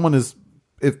if someone is,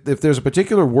 if there's a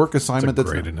particular work assignment That's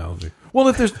a that's great analogy. well,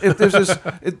 if there's this,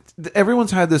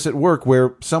 everyone's had this at work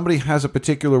where somebody has a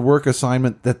particular work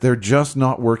assignment that they're just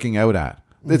not working out at.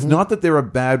 It's not that they're a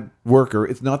bad worker.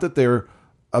 It's not that they're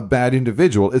a bad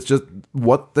individual. It's just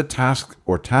what the task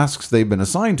or tasks they've been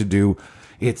assigned to do,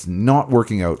 it's not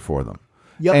working out for them.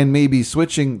 Yep. And maybe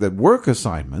switching the work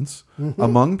assignments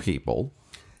among people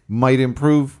might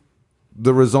improve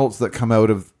the results that come out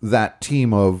of that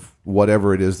team of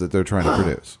whatever it is that they're trying to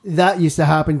produce. That used to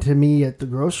happen to me at the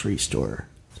grocery store.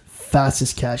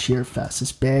 Fastest cashier,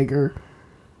 fastest bagger.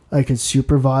 I can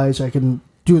supervise. I can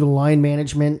do the line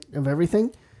management of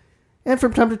everything. And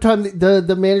from time to time,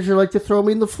 the manager liked to throw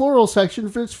me in the floral section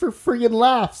for friggin'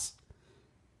 laughs.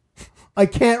 I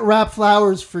can't wrap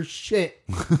flowers for shit.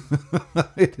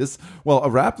 It is, well, a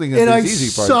wrap thing is And the I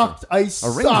easy part. sucked. I Arrange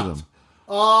sucked. them.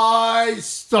 I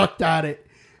sucked at it.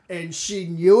 And she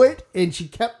knew it, and she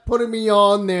kept putting me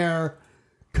on there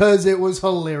because it was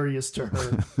hilarious to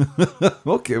her.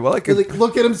 Okay, well, I could. Like,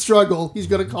 look at him struggle. He's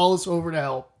going to call us over to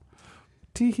help.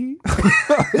 Tee-hee.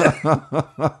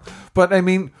 But I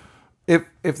mean, if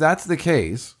that's the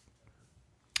case,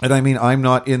 and I mean, I'm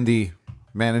not in the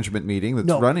management meeting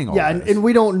that's running all yeah, this. and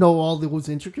we don't know all those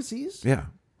intricacies. Yeah.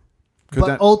 Could But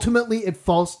that, ultimately, it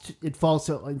falls on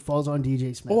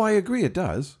DJ Smith. I agree, it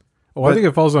does. Oh, I think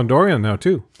it falls on Dorian now,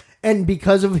 too. And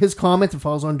because of his comment, it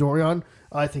falls on Dorian.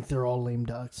 I think they're all lame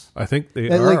ducks. I think they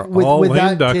And, are like, with- all with lame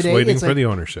that ducks today, waiting it's for like- the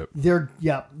ownership. They're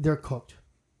cooked.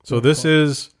 So this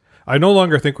is... I no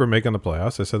longer think we're making the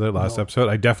playoffs. I said that last episode.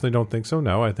 I definitely don't think so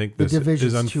now. I think this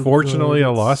division's is too unfortunately good.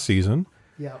 a lost season.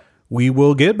 Yeah. We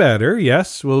will get better.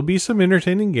 Yes, will be some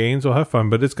entertaining games. We'll have fun,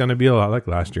 but it's going to be a lot like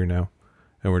last year now.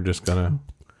 And we're just going to...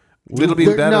 It'll be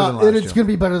better than last and it's year. going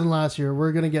to be better than last year.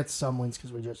 We're going to get some wins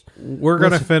because we just... We're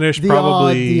going to Listen, finish the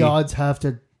probably... the odds have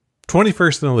to...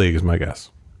 21st in the league is my guess.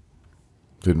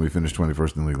 Didn't we finish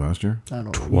 21st in the league last year? I don't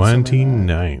know. maybe something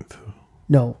like that. 29th.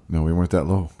 No. No, we weren't that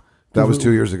low. That was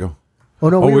 2 years ago. Oh,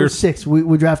 no, we we were were- 6th.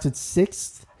 We drafted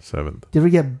 6th. 7th. Did we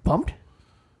get bumped?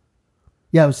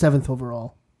 Yeah, it was 7th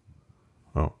overall.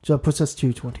 Oh. So it puts us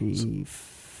to 20...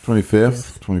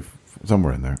 25th? 20,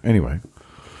 somewhere in there. Anyway.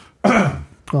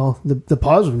 Well, the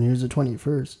positive news, the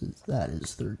 21st,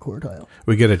 is third quartile.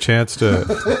 We get a chance to...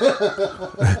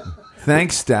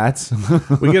 Thanks,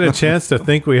 stats. We get a chance to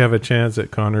think we have a chance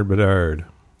at Connor Bedard.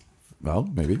 Well,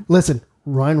 maybe. Listen,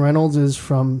 Ryan Reynolds is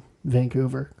from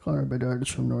Vancouver. Connor Bedard is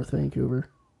from North Vancouver.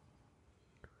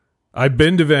 I've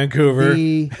been to Vancouver.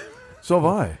 So have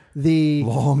I. The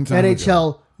Long time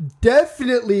NHL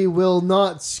definitely will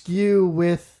not skew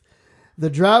with the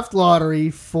draft lottery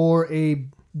for a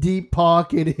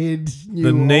deep-pocketed new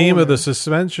The name owner. of the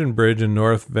suspension bridge in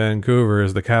North Vancouver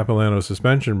is the Capilano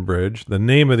Suspension Bridge. The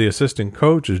name of the assistant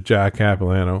coach is Jack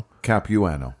Capilano.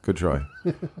 Capuano. Good try.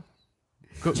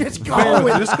 Just go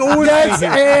with Just go with That's me.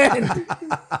 and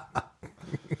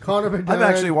Connor Bedard. I've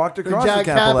actually walked across Jack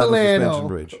the Capilano Capilano. Suspension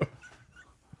Bridge.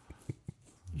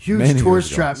 Huge many tour years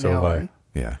ago. strap So now. have eh? I.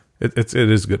 Yeah. It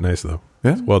is good, nice though.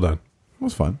 Yeah. Well done. It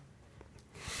was fun.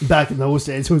 Back in those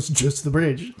days, it was just the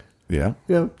bridge. Yeah.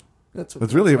 Yeah, that's what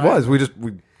That's really, it was. We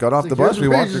got off It's the like, bus, here's we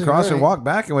the walked bridge, across and right. walked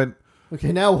back and went,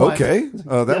 Okay, now what? okay.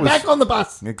 That Get was. back on the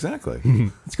bus. Exactly.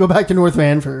 Let's go back to North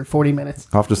Van for 40 minutes.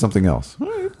 Off to something else. All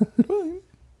right. Fine.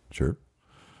 Sure.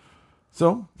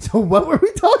 So, So what were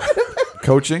we talking about?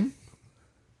 coaching.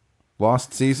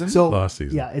 Lost season. So Last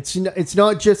season. yeah, it's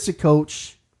not just a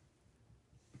coach.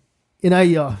 And I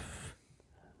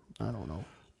don't know.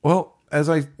 well, as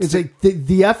I It's like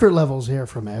the effort levels here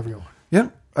from everyone. yeah,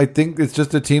 I think it's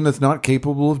just a team that's not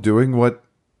capable of doing what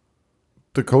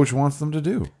the coach wants them to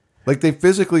do. Like they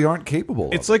physically aren't capable.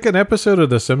 It's of like an episode of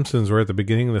The Simpsons where at the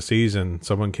beginning of the season,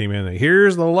 someone came in and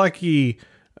here's the lucky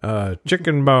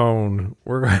chicken bone.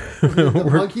 The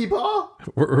monkey paw?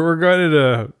 We're going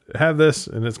to have this,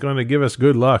 and it's going to give us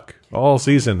good luck all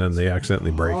season, and they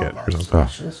accidentally break it or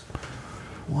something.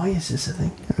 Why is this a thing?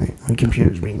 All right, my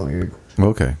computer's being weird. it.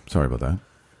 Okay, sorry about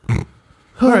that.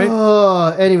 All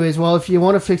right. Anyways, well, if you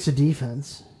want to fix a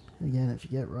defense, again, if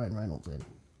you get Ryan Reynolds in,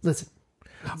 listen,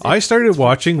 I started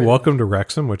watching Welcome to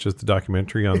Wrexham, which is the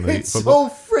documentary on the it's football.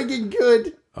 so friggin'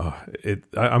 good.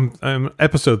 I'm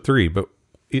episode 3, but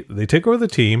they take over the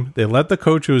team. They let the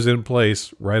coach who was in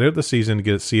place right out the season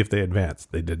to see if they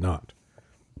advanced. They did not.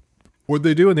 What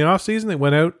they do in the offseason, they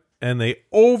went out and they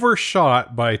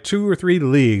overshot by 2 or 3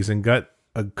 leagues and got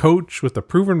a coach with a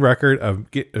proven record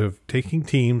of taking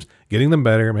teams, getting them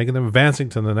better, making them advancing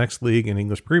to the next league in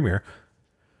English Premier.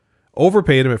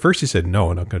 Overpaid him. At first he said, no,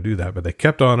 I'm not going to do that. But they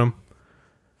kept on him.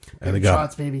 And they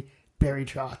got Trotz, baby. Barry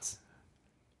Trotz.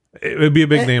 it would be a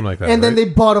big name like that. And then right? they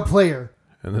bought a player.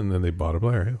 And then they bought a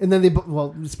player. Yeah. And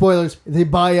then spoilers, they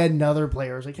buy another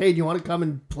player. It's like, hey, do you want to come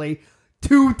and play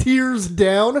 2 tiers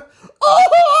down?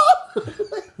 Oh!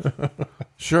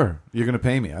 Sure, you're going to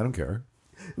pay me. I don't care.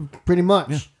 Pretty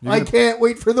much. you're I gonna- can't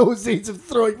wait for those days of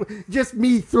just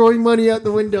me throwing money out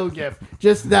the window, Gif.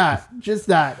 Just that.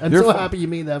 I'm You're so fun- happy you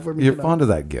made that for me. You're tonight. fond of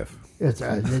that gif. It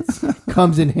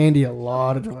comes in handy a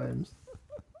lot of times.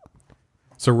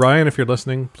 So Ryan, if you're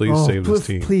listening, please save this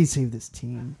team. Please save this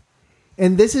team.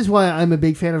 And this is why I'm a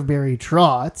big fan of Barry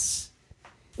Trotz.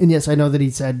 And yes, I know that he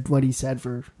said what he said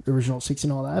for the original 6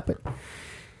 and all that, but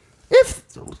if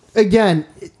again,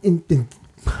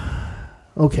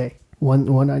 okay,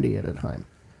 one idea at a time.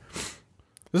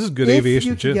 This is good If aviation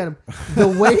you can shit. get him, the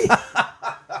way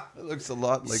It looks a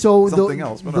lot like so something the,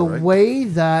 else. But the all right. way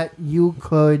that you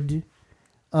could,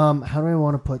 how do I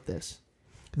want to put this?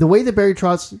 The way that Barry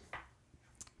Trotz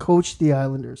coached the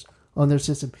Islanders on their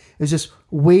system is just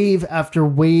wave after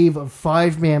wave of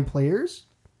 5-man players,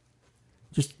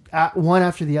 just one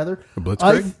after the other. A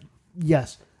blitzkrieg?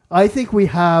 Yes, I think we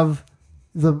have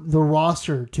the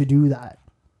roster to do that.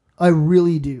 I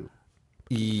really do.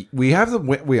 We have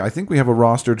I think we have a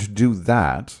roster to do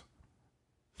that.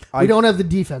 We don't have the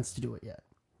defense to do it yet.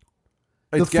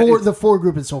 The four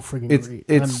group is so friggin' great.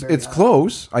 It's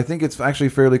close. I think it's actually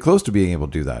fairly close to being able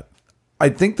to do that. I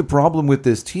think the problem with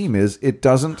this team is it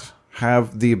doesn't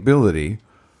have the ability,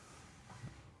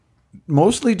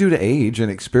 mostly due to age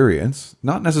and experience,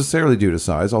 not necessarily due to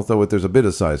size, although there's a bit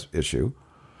of size issue.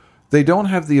 They don't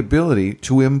have the ability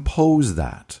to impose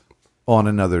that on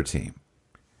another team.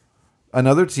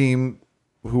 Another team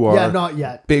who are not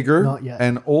yet. bigger Not yet.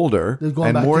 and older They're going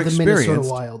and back more to the Minnesota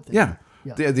experienced. Wild thing. Yeah.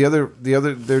 Yeah. The other,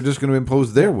 they're just going to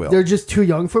impose their will. They're just too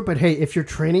young for it. But hey, if you're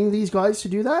training these guys to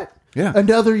do that, Yeah.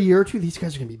 another year or two, these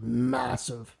guys are going to be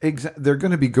massive. They're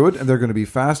going to be good and they're going to be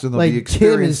fast and they'll be Like Kim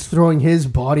experienced. is throwing his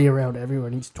body around everywhere.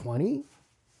 And he's 20,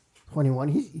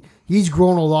 21. He's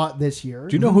grown a lot this year.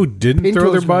 Do you know who didn't Pinto's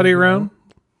throw their body gonna around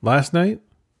last night?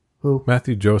 Who?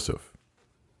 Matthew Joseph.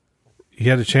 He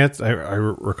had a chance, I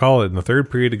recall it, in the third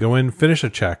period to go in, finish a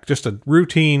check. Just a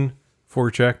routine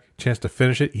forecheck, chance to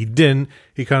finish it. He didn't.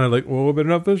 He kind of like, well, but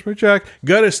enough, finish my check.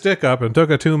 Got his stick up and took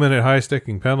a 2-minute high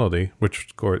sticking penalty, which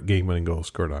scored game-winning goal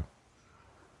scored on.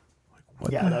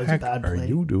 What Yeah, the that was a heck bad are play.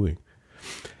 you doing?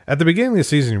 At the beginning of the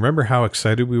season, remember how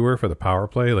excited we were for the power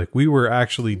play? Like, we were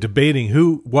actually debating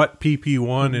what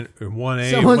PP1 and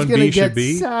 1A Someone's and going to 1B should get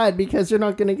be. sad because they're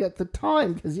not going to get the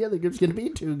time because the other group's going to be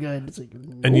too good. It's like,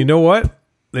 And you know what?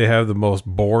 They have the most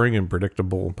boring and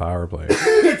predictable power play.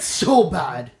 it's so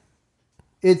bad.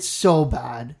 It's so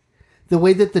bad. The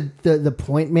way that the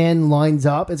point man lines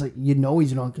up, it's like, he's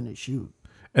not going to shoot.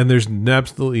 And there's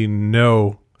absolutely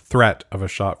no threat of a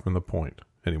shot from the point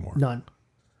anymore. None.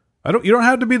 You don't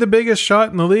have to be the biggest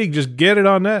shot in the league. Just get it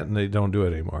on net, and they don't do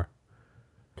it anymore.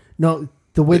 No,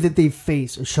 the way that they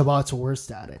face, Shabbat's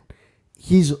worst at it.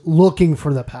 He's looking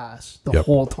for the pass the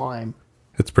whole time.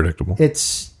 It's predictable.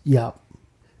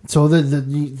 So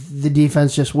the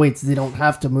defense just waits. They don't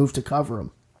have to move to cover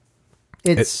him.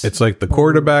 It's like the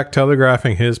quarterback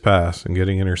telegraphing his pass and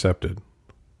getting intercepted.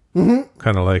 Mm-hmm.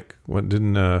 Kind of like, what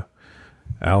didn't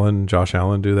Josh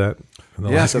Allen do that?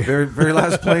 Yes, the very very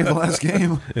last play of the last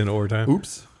game in overtime.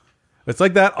 Oops. It's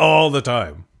like that all the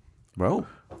time. Well,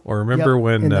 or remember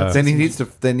when somebody needs to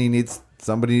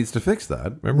fix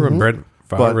that. Remember when Brett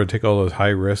Favre would take all those high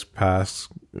risk passes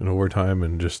in overtime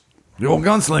and just the old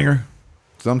gunslinger.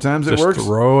 Sometimes it works.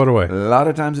 Throw it away. A lot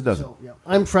of times it doesn't. So,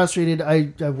 I'm frustrated.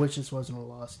 I wish this wasn't a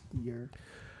lost year.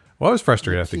 Well, I was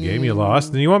frustrated after the game. You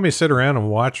lost, and you want me to sit around and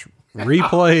watch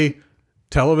replay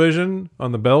television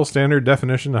on the Bell standard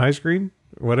definition high screen,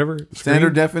 or whatever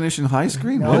standard definition high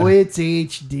screen. No, it's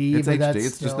HD. It's HD.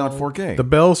 It's just not 4K. The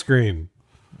Bell screen,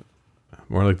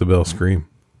 more like the Bell screen.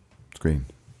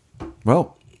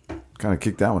 Well, kind of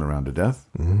kicked that one around to death.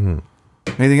 Mm-hmm.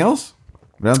 Anything else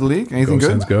around the league? Anything good?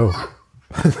 Sens go.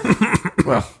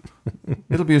 Well,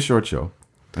 it'll be a short show.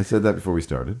 I said that before we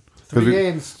started. 3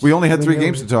 games. We only had 3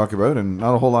 games to talk about, and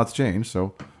not a whole lot's changed.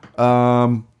 So,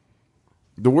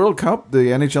 the World Cup, the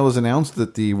NHL has announced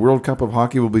that the World Cup of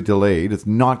Hockey will be delayed. It's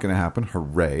not going to happen.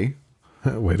 Hooray.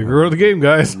 Way to grow the game,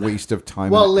 guys. Waste of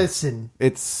time. Well, listen.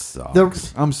 It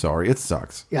sucks. I'm sorry. It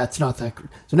sucks. Yeah, it's not that great.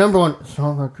 So, number 1, it's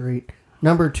not that great.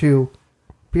 Number 2,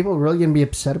 people are really going to be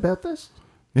upset about this?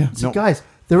 Yeah. So, guys,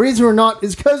 the reason we're not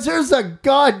is because there's a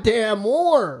goddamn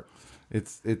war.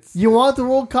 It's. You want the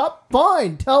World Cup?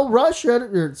 Fine. Tell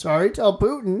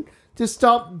Putin to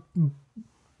stop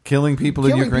killing people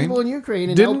in Ukraine.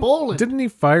 And help Poland. Didn't he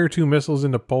fire 2 missiles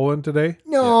into Poland today?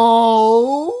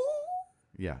 No.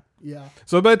 Yeah.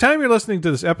 So by the time you're listening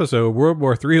to this episode, World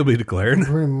War III will be declared.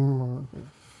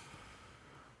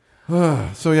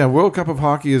 So yeah, World Cup of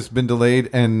Hockey has been delayed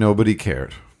and nobody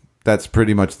cared. That's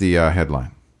pretty much the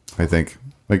headline, I think.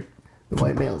 Like the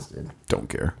white males did. Don't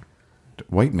care.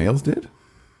 White males did?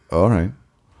 All right.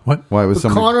 What? Why was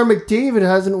somebody... Connor McDavid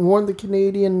hasn't worn the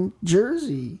Canadian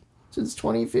jersey since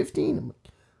 2015. I'm like,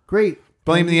 great.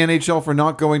 Blame the NHL for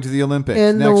not going to the Olympics.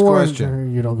 And Next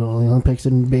question. You don't go to the Olympics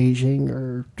in Beijing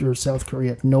or South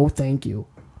Korea. No, thank you.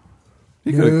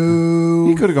 He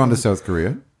could have gone to South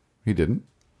Korea. He didn't.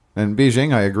 And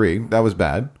Beijing, I agree, that was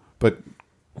bad. But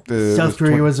South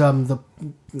Korea was the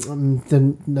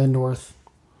north.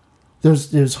 It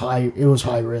was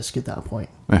high risk at that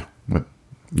point. Yeah,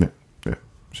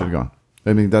 should have gone.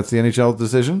 I mean, that's the NHL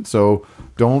decision. So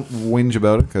don't whinge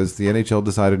about it because the NHL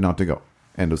decided not to go.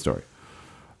 End of story.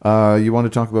 You want to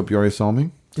talk about Bjorn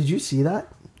Salming? Did you see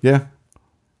that? Yeah.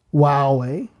 Wow,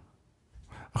 eh?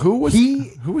 Who was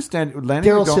standing?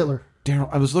 Daryl Sittler. Daryl.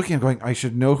 I was looking. I'm going. I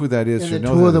should know who that is. And the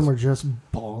 2 of them were just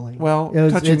bawling. Well,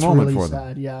 touching moment really for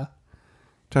sad, them. Yeah.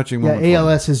 Touching moment. Yeah,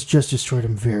 ALS has just destroyed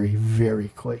him very, very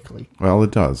quickly. Well,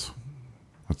 it does.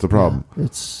 That's the problem. Yeah,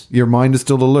 your mind is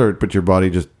still alert, but your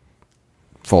body just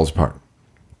falls apart.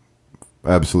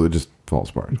 Absolutely, just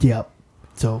falls apart. Yep.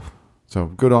 So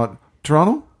good on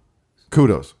Toronto.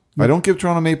 Kudos. Yep. I don't give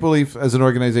Toronto Maple Leaf as an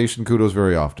organization kudos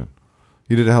very often.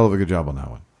 You did a hell of a good job on that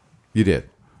one. You did.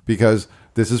 Because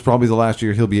this is probably the last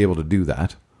year he'll be able to do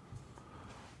that.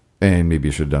 And maybe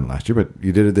you should have done it last year, but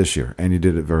you did it this year, and you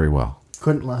did it very well.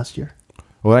 Couldn't last year.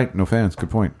 All right, no fans. Good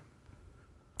point.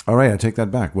 All right, I take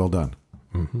that back. Well done.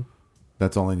 Mm-hmm.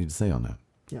 That's all I need to say on that.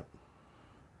 Yep.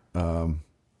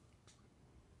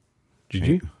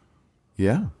 GG?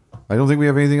 Yeah. I don't think we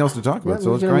have anything else to talk about, Yeah,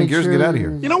 so let's grind gears and get out of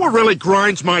here. You know what really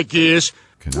grinds my gears?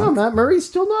 Oh, Matt Murray's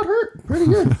still not hurt. Pretty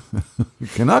good.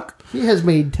 Canuck? He has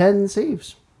made 10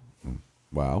 saves.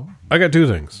 Wow. I got 2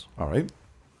 things. All right.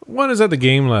 One is at the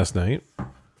game last night,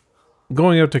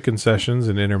 going out to concessions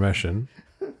and intermission.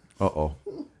 Uh-oh.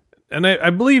 And I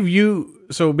believe you,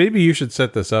 so maybe you should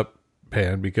set this up,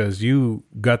 Pan, because you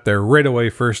got there right away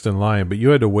first in line, but you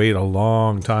had to wait a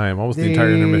long time, almost the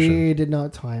entire intermission. They did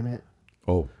not time it.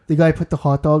 Oh. The guy put the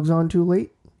hot dogs on too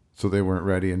late. So they weren't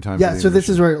ready in time Yeah, for the so this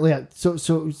intermission. is where,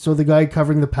 yeah. So the guy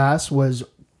covering the pass was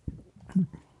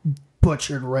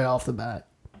butchered right off the bat.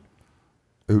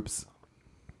 Oops.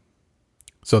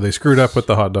 So they screwed up with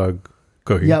the hot dog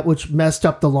cookie. Yeah, which messed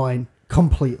up the line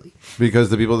completely. Because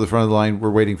the people at the front of the line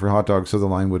were waiting for hot dogs so the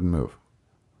line wouldn't move.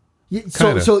 Yeah,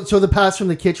 so the pass from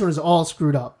the kitchen was all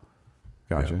screwed up.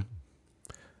 Gotcha.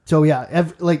 So yeah,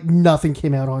 nothing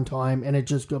came out on time, and it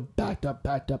just go backed up.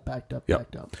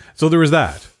 So there was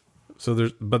that.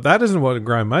 But that isn't what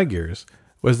grind my gears.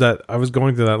 Was that I was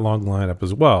going through that long lineup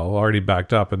as well, already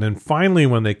backed up, and then finally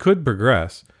when they could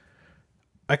progress,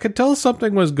 I could tell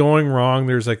something was going wrong.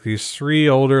 There's like these 3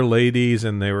 older ladies,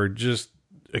 and they were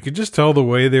I could just tell the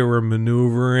way they were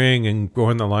maneuvering and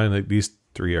going the line, like these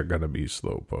 3 are going to be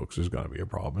slow pokes. There's going to be a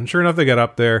problem. And sure enough, they got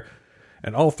up there,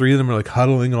 and all 3 of them are like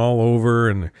huddling all over,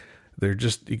 and they're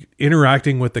just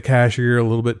interacting with the cashier a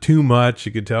little bit too much.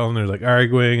 You could tell, and they're like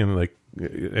arguing,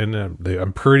 and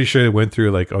I'm pretty sure they went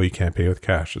through like, oh, you can't pay with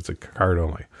cash. It's a card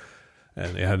only.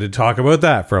 And they had to talk about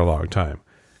that for a long time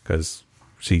because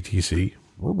CTC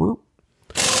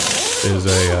is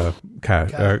a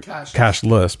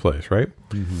cashless place, right?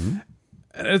 Mm-hmm.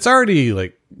 And it's already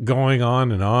like going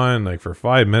on and on like for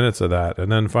 5 minutes of that.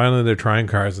 And then finally they're trying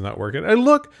cards and not working. And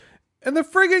look, and the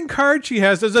friggin' card she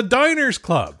has is a Diners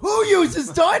Club. Who uses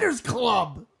Diners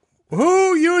Club?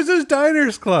 Who uses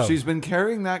Diners Club? She's been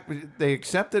carrying that. They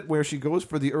accept it where she goes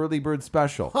for the early bird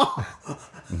special.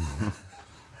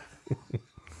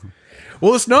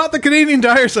 Well, it's not the Canadian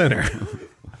Tire Center.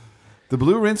 The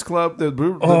Blue Rinse Club, the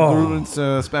Blue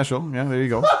Rinse special. Yeah, there you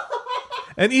go.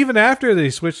 And even after they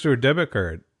switched to a debit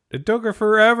card, it took her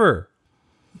forever.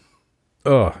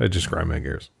 Oh, it just grind my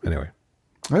gears. Anyway.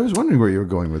 I was wondering where you were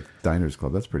going with Diners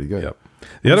Club. That's pretty good. Yep.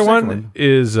 The other one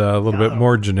is a little bit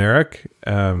more generic.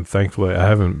 Thankfully, I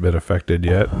haven't been affected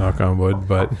yet, knock on wood,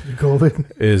 but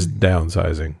COVID is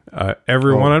downsizing.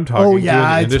 Everyone I'm talking to in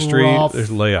the industry, rough. there's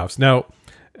layoffs. Now,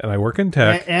 and I work in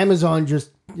tech. Amazon just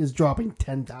is dropping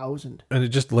 10,000. And it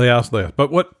just layoffs.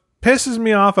 But what pisses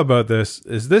me off about this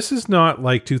is not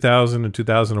like 2000 and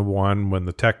 2001 when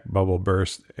the tech bubble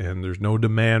burst and there's no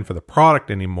demand for the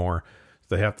product anymore.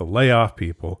 So they have to lay off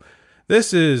people.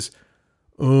 This is,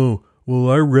 oh, well,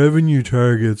 our revenue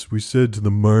targets, we said to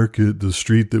the market, the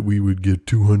street, that we would get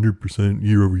 200%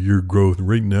 year-over-year growth. And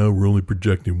right now, we're only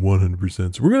projecting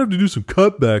 100%. So we're going to have to do some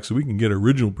cutbacks so we can get our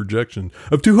original projection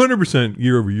of 200%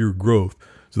 year-over-year growth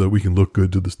so that we can look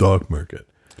good to the stock market.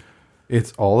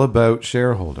 It's all about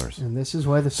shareholders. And this is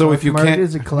why the stock market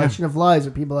is a collection of lies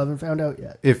that people haven't found out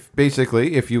yet. If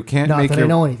you can't Not make that I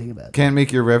know anything about it. Can't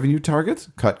make your revenue targets,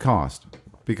 cut cost.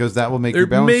 Because that will make They're your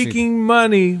balance sheet. making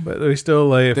money, but they still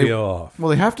lay people off. Well,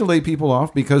 they have to lay people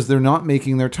off because they're not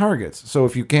making their targets. So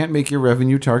if you can't make your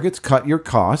revenue targets, cut your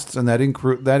costs, and that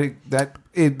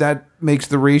makes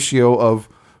the ratio of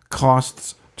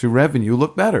costs to revenue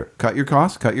look better. Cut your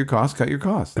costs, cut your costs, cut your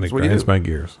costs. And That's it what you grinds do. my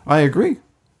gears. I agree.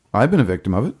 I've been a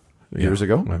victim of it years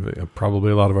ago,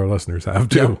 Probably a lot of our listeners have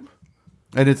too. Yeah.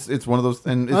 And it's one of those.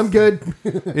 And it's, I'm good.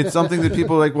 It's something that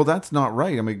people are like, well, that's not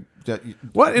right. I mean,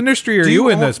 What industry are you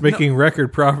in that's making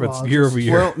record profits year over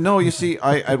year? Well, no, you see,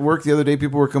 at work the other day,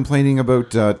 people were complaining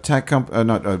about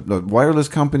wireless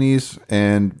companies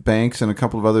and banks and a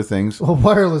couple of other things. Well,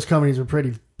 wireless companies are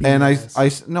pretty. And I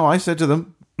BS. said to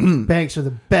them, banks are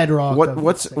the bedrock. of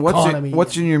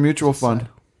what's in your mutual fund?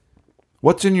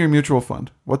 What's in your mutual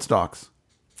fund? What stocks?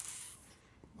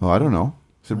 Oh, I don't know.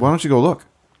 I said, why don't you go look?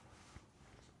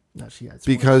 No,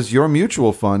 because your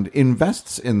mutual fund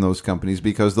invests in those companies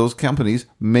because those companies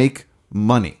make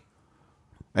money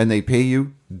and they pay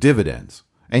you dividends.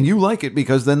 And you like it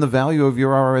because then the value of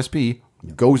your RRSP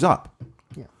goes up.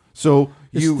 Yeah. So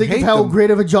Just think of how great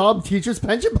of a job Teachers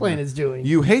Pension Plan is doing.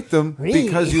 You hate them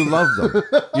because you love them.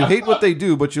 You hate what they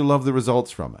do, but you love the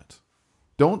results from it.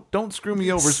 Don't screw me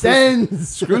over.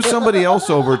 Screw somebody else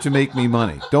over to make me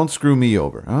money. Don't screw me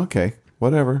over. Okay,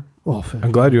 whatever. Well,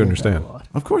 I'm glad you understand.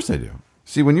 Of course I do.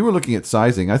 See, when you were looking at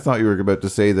sizing, I thought you were about to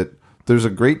say that there's a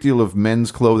great deal of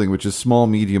men's clothing, which is small,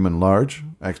 medium, and large,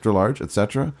 extra large,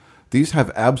 etc. These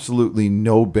have absolutely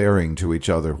no bearing to each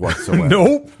other whatsoever.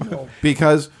 Nope.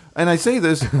 Because, and I say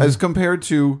this as compared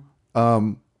to,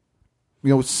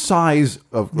 size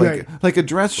of like a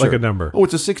dress shirt. Like a number. Oh,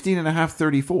 it's a 16.5,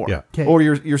 34. Yeah. Okay. Or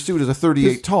your suit is a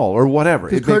 38 tall or whatever.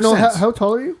 It Cardinal, makes sense. how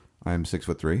tall are you? I'm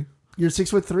 6'3". You're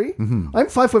 6'3"? Mm-hmm. I'm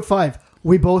 5'5".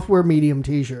 We both wear medium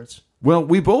T-shirts. Well,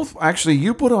 we both actually.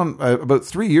 You put on about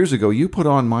 3 years ago. You put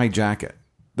on my jacket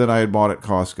that I had bought at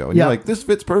Costco, and you're like, "This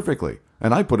fits perfectly."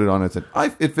 And I put it on and said,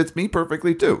 "It fits me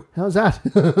perfectly too." How's that?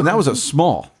 And that was a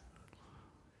small.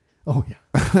 Oh yeah,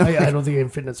 I don't think I can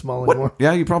fit in a small anymore.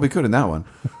 Yeah, you probably could in that one.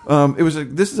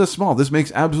 This is a small. This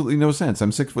makes absolutely no sense.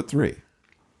 I'm 6'3".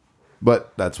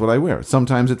 But that's what I wear.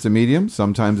 Sometimes it's a medium.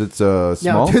 Sometimes it's a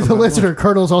small. Now, to the sometimes- listener,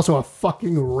 Colonel's also a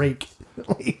fucking rake.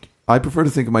 Like, I prefer to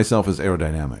think of myself as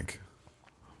aerodynamic.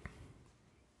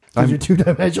 you're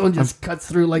two-dimensional and just cuts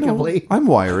through like a blade. I'm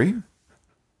wiry.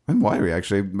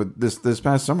 Actually. But this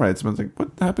past summer, it's been like, what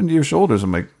happened to your shoulders?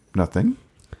 I'm like, nothing.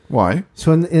 Why?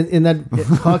 So in that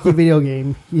hockey video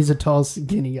game, he's a tall,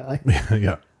 skinny guy.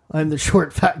 Yeah. I'm the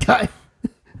short, fat guy.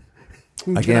 Again,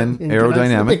 And John's the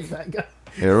aerodynamic. big fat guy.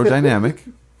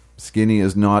 Aerodynamic. Skinny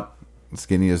is not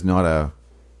a.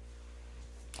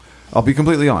 I'll be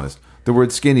completely honest. The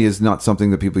word skinny is not something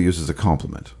that people use as a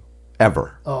compliment.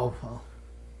 Ever. Oh, well.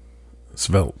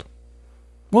 Svelte.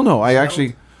 Well, no, I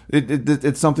actually.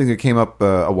 It's something that came up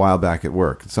a while back at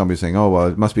work. Somebody saying, "Oh, well,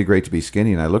 it must be great to be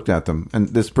skinny." And I looked at them, and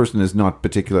this person is not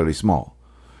particularly small.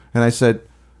 And I said,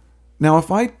 "Now,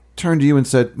 if I turned to you and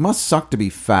said, must suck to be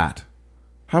fat,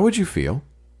 how would you feel?"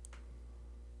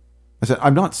 I said,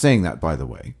 "I'm not saying that, by the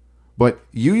way, but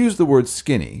you use the word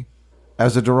skinny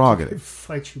as a derogative.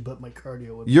 Fight you, but my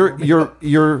cardio would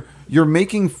You're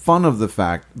making fun of the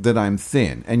fact that I'm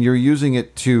thin, and you're using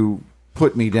it to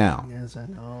put me down." Yes, I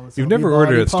know. You've never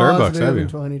ordered at Starbucks, have you?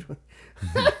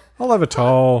 2020. I'll have a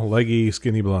tall, leggy,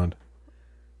 skinny blonde.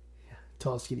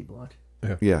 Tall, skinny blonde.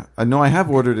 Yeah, no, I have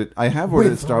ordered it. I have ordered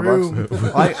at With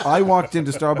Starbucks. I walked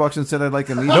into Starbucks and said I'd like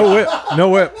a medium. No whip. No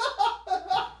whip.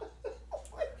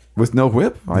 With no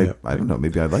whip? Yeah. I don't know.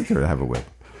 Maybe I'd like her to have a whip.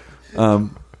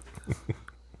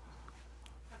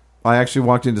 I actually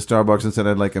walked into Starbucks and said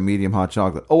I'd like a medium hot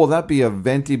chocolate. "Oh, will that be a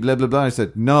venti blah, blah, blah?" I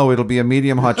said, "No, it'll be a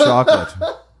medium hot chocolate."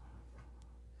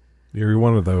 You're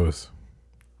one of those.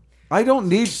 I don't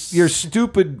need your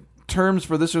stupid terms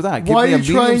for this or that. Why are me a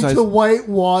you trying medium-sized- to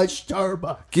whitewash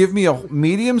Starbucks? Give me a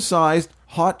medium-sized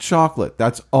hot chocolate.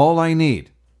 That's all I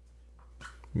need.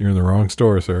 You're in the wrong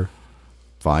store, sir.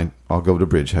 Fine. I'll go to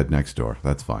Bridgehead next door.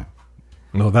 That's fine.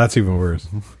 No, that's even worse.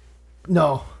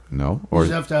 No. No? You Or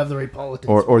just have to have the right politics.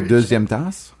 or deuxième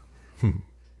tasse?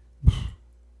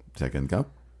 Second cup?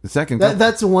 The second cup?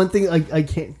 That's the one thing I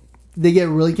can't. They get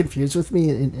really confused with me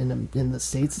in the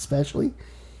States, especially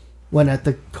when at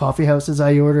the coffee houses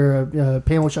I order a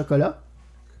pain au chocolat.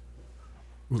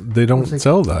 They don't like-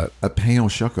 sell that. A pain au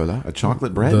chocolat? A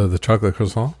chocolate bread? The chocolate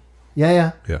croissant.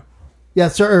 Yeah. Yeah.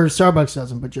 Or Starbucks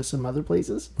doesn't, but just some other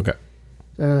places. Okay.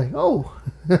 They're like, "Oh,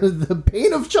 the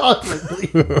pain of chocolate,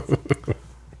 please."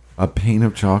 A pain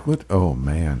of chocolate? Oh,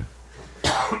 man.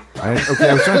 I was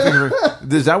trying to figure.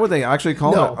 Is that what they actually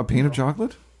call No. it? A pain of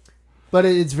chocolate? But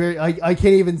it's very. I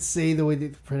can't even say the way they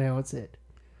pronounce it.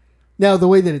 Now, the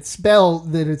way that it's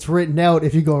spelled, that it's written out,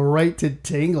 if you go right to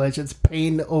English, it's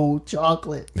pain au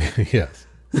chocolate. Yes.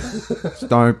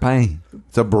 Star pain.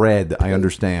 It's a bread. I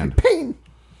understand. Pain.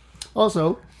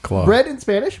 Also, Claw. bread in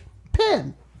Spanish,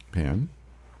 pan. Pan.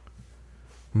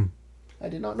 I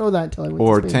did not know that until I went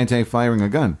Or to Spain. Tante firing a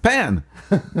gun. Pan!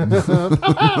 Do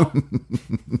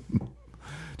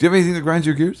you have anything that grinds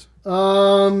your gears?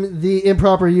 The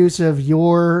improper use of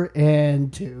your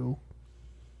and to.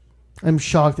 I'm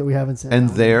shocked that we haven't said And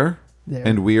that. there. There.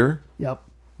 And we're. Yep.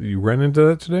 You ran into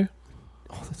that today?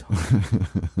 All the time.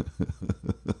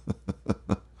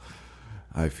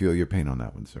 I feel your pain on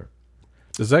that one, sir.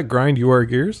 Does that grind your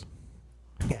gears?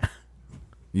 Yeah.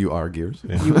 You are gears.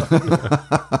 Yeah.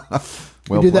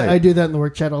 Well I do that. played. I do that in the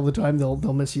work chat all the time. They'll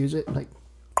misuse it. Like,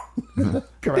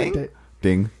 correct it.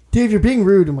 Ding. Dave, you're being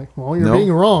rude. I'm like, well, you're No.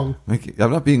 being wrong. I'm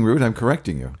not being rude. I'm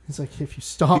correcting you. It's like, if you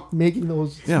stop making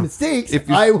those Yeah. mistakes, If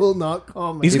you- I will not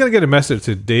comment. He's going to get a message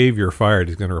to Dave, you're fired.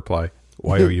 He's going to reply,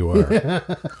 YOUR.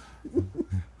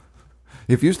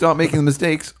 If you stop making the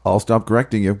mistakes, I'll stop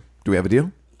correcting you. Do we have a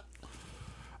deal?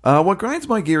 What grinds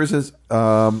my gears is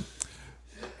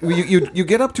you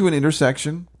get up to an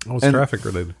intersection. Oh, it's and- traffic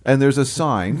related. And there's a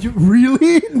sign.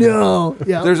 Really? No.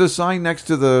 Yeah. There's a sign next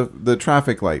to the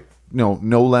traffic light. No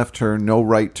left turn, no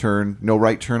right turn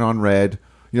on red.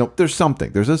 There's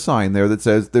something. There's a sign there that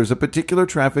says there's a particular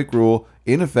traffic rule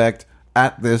in effect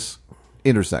at this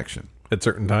intersection. At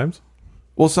certain times?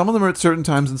 Well, some of them are at certain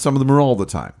times and some of them are all the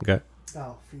time. Okay.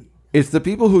 Oh, feet. It's the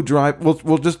people who drive.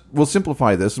 We'll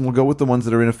simplify this and we'll go with the ones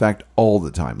that are in effect all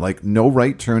the time. Like no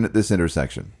right turn at this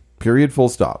intersection. Period. Full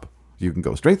stop. You can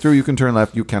go straight through. You can turn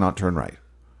left. You cannot turn right.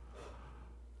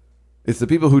 It's the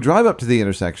people who drive up to the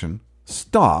intersection,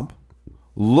 stop,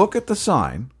 look at the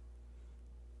sign,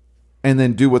 and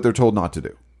then do what they're told not to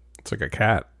do. It's like a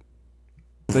cat.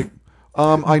 Like,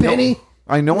 I know, Benny?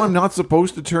 I know I'm not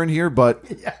supposed to turn here, but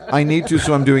I need to,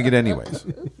 so I'm doing it anyways.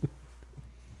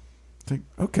 It's like,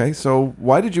 okay, so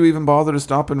why did you even bother to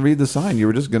stop and read the sign? You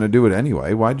were just going to do it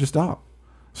anyway. Why'd you stop?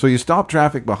 So you stop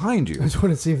traffic behind you. I just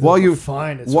want to see if while there's you a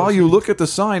fine. It's while supposed you to- look at the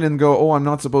sign and go, "Oh, I'm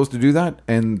not supposed to do that,"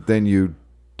 and then you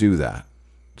do that.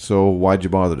 So why'd you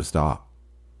bother to stop?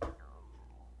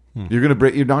 You're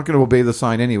You're not gonna obey the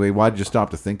sign anyway. Why'd you stop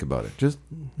to think about it? Just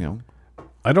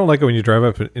I don't like it when you drive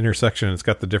up an intersection and it's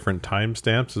got the different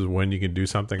timestamps as when you can do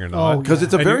something or not. Oh, because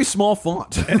it's a And very you- small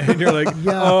font. And you're like,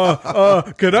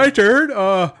 can I turn?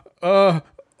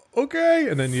 Okay.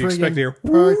 And then you expect to hear,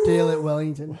 Parkdale at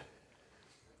Wellington.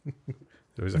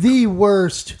 there's a- The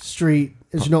worst street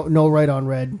is no right on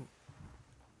red.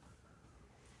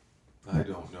 I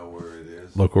don't know where it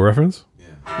is. local reference.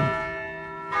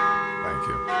 Thank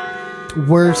you.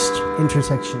 Worst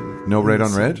intersection. No red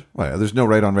on red. Well, there's no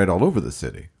red on red all over the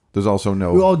city. There's also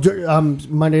no. Well,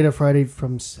 Monday to Friday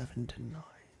from 7 to 9.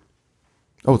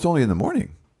 Oh, it's only in the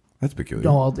morning. That's peculiar.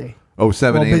 No, all day. Oh,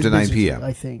 7 a.m. to 9 business, p.m.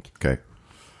 I think. Okay.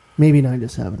 Maybe 9 to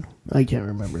 7. I can't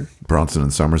remember. Bronson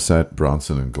and Somerset,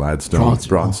 Bronson and Gladstone,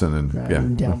 Bronson and I've yeah.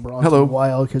 been down Bronson Hello. a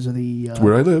while because of the... It's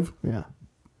where I live. Yeah.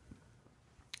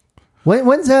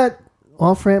 When's that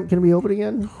off-ramp going to be open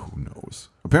again? Who knows?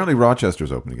 Apparently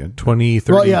Rochester's open again.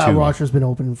 2032. Well, yeah, Rochester's been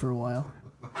open for a while.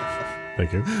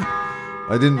 Thank you.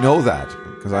 I didn't know that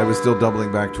because I was still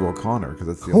doubling back to O'Connor because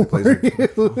that's the only place.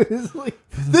 It's like,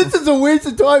 this is a waste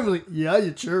of time. Like, yeah,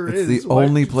 it sure It's is. the Why only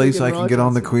aren't you place thinking I can get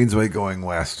on the Rochester? Queensway going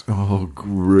west. Oh,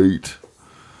 great.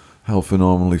 How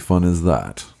phenomenally fun is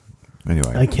that?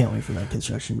 Anyway, I can't wait for that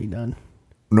construction to be done.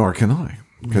 nor can I.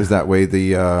 Because that way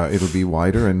the it'll be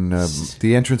wider and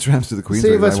the entrance ramps to the Queensway.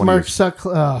 Save us, I wanna Mark use- Suck.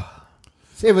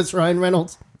 Save us, Ryan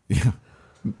Reynolds. Yeah,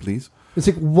 please. It's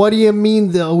like, what do you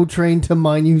mean the O Train to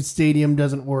Minute Stadium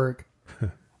doesn't work?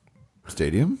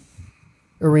 Stadium?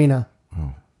 Arena.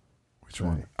 Which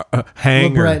one?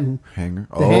 Hangar. LeBreton. Hangar?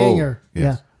 The hangar,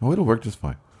 yeah. Oh, it'll work just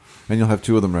fine. And you'll have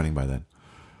two of them running by then.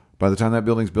 By the time that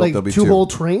building's built, Like there'll be two whole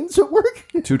trains at work?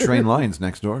 two train lines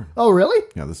next door. Oh, really?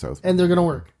 Yeah, the south. And they're going to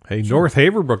work. Hey, North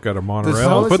Haverbrook got a monorail.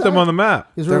 south Put them side? on the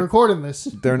map. Because we're recording this.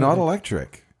 They're not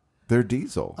electric. They're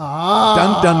diesel. Ah.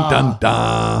 Dun, dun, dun,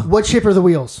 dun. What shape are the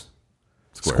wheels?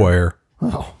 Square.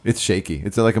 Oh. It's shaky.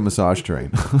 It's like a massage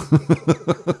train.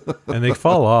 And they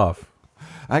fall off.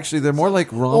 Actually, they're more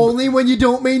like Only when you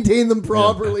don't maintain them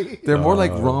properly. They're more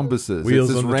like rhombuses. Wheels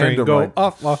it's this on the train random go right.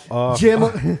 off.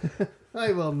 Jim.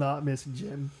 I will not miss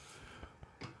Jim.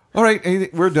 All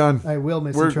right, we're done. I will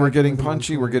miss We're interacting getting with him on punchy.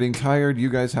 Twitter. We're getting tired. You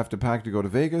guys have to pack to go to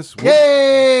Vegas.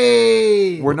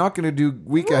 Yay! We're not going to do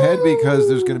week ahead because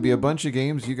there's going to be a bunch of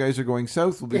games. You guys are going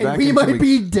south. We'll be And back we in 2 might weeks.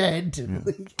 be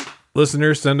dead.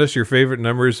 Listeners, send us your favorite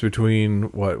numbers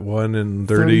between, 1 and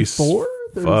 34?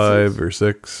 5 or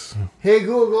 6. Hey,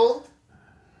 Google.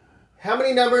 How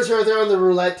many numbers are there on the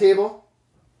roulette table?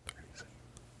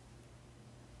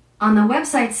 On the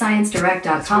website That's way too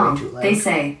ScienceDirect.com, loud. they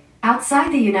say,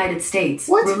 outside the United States,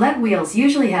 What? roulette wheels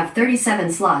usually have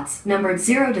 37 slots, numbered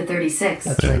 0 to 36.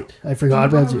 That's right. I forgot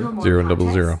about Do you you. want a 0 little and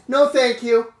more 00. context? No, thank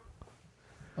you.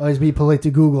 Always be polite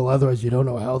to Google, otherwise you don't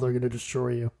know how they're going to destroy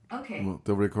you. Okay. Well,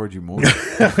 they'll record you more.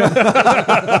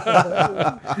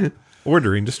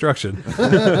 Ordering destruction.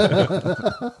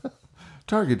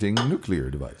 Targeting nuclear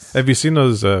device. Have you seen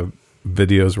those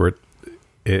videos where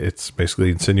it's basically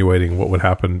insinuating what would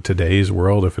happen in today's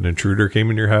world if an intruder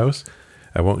came in your house?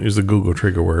 I won't use the Google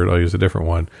trigger word. I'll use a different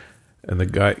one. And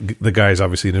the guy's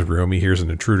obviously in his room. He hears an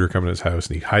intruder come in his house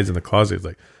and he hides in the closet. He's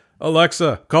like,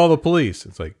 Alexa, call the police.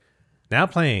 It's like, now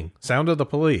playing Sound of the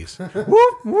Police.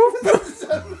 Whoop, whoop.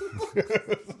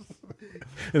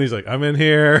 And he's like, I'm in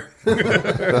here. That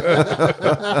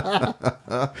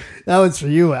one's for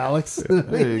you, Alex.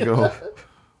 There you go.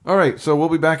 All right, so we'll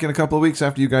be back in a couple of weeks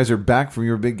after you guys are back from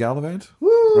your big Gallivant.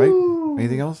 Right?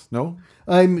 Anything else? No?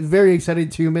 I'm very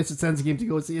excited to miss a Sens game to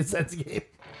go see a Sens game.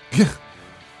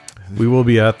 We will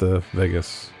be at the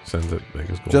Vegas Sens at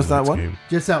Vegas Golden Just that Knights one? game.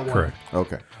 Just that one. Correct.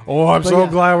 Okay. Oh, I'm But so yeah.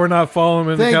 glad we're not following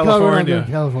him into Thank God we're not California. going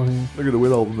to California. They're going to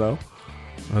win all of them now.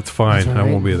 That's fine. That's all I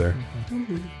right. won't be there.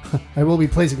 I will be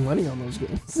placing money on those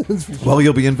games. That's for sure. Well,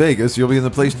 you'll be in Vegas. You'll be in the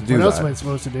place to do What else am I that.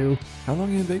 supposed to do? How long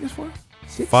are you in Vegas for?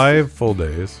 5 full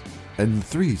days. And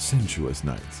 3 sensuous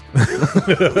nights. What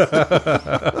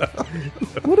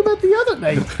about the other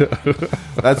night?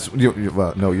 That's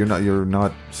well, no, you're not. You're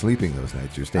not sleeping those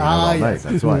nights. You're staying out all night. yes.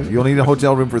 That's why you'll need a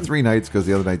hotel room for 3 nights because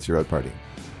the other nights you're out partying.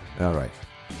 All right.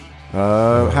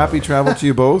 Happy travel to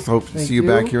you both. Hope to Thank see you you.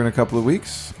 back here in a couple of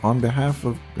weeks. On behalf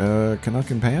of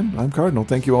Canuck and Pan, I'm Cardinal.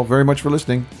 Thank you all very much for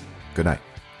listening. Good night.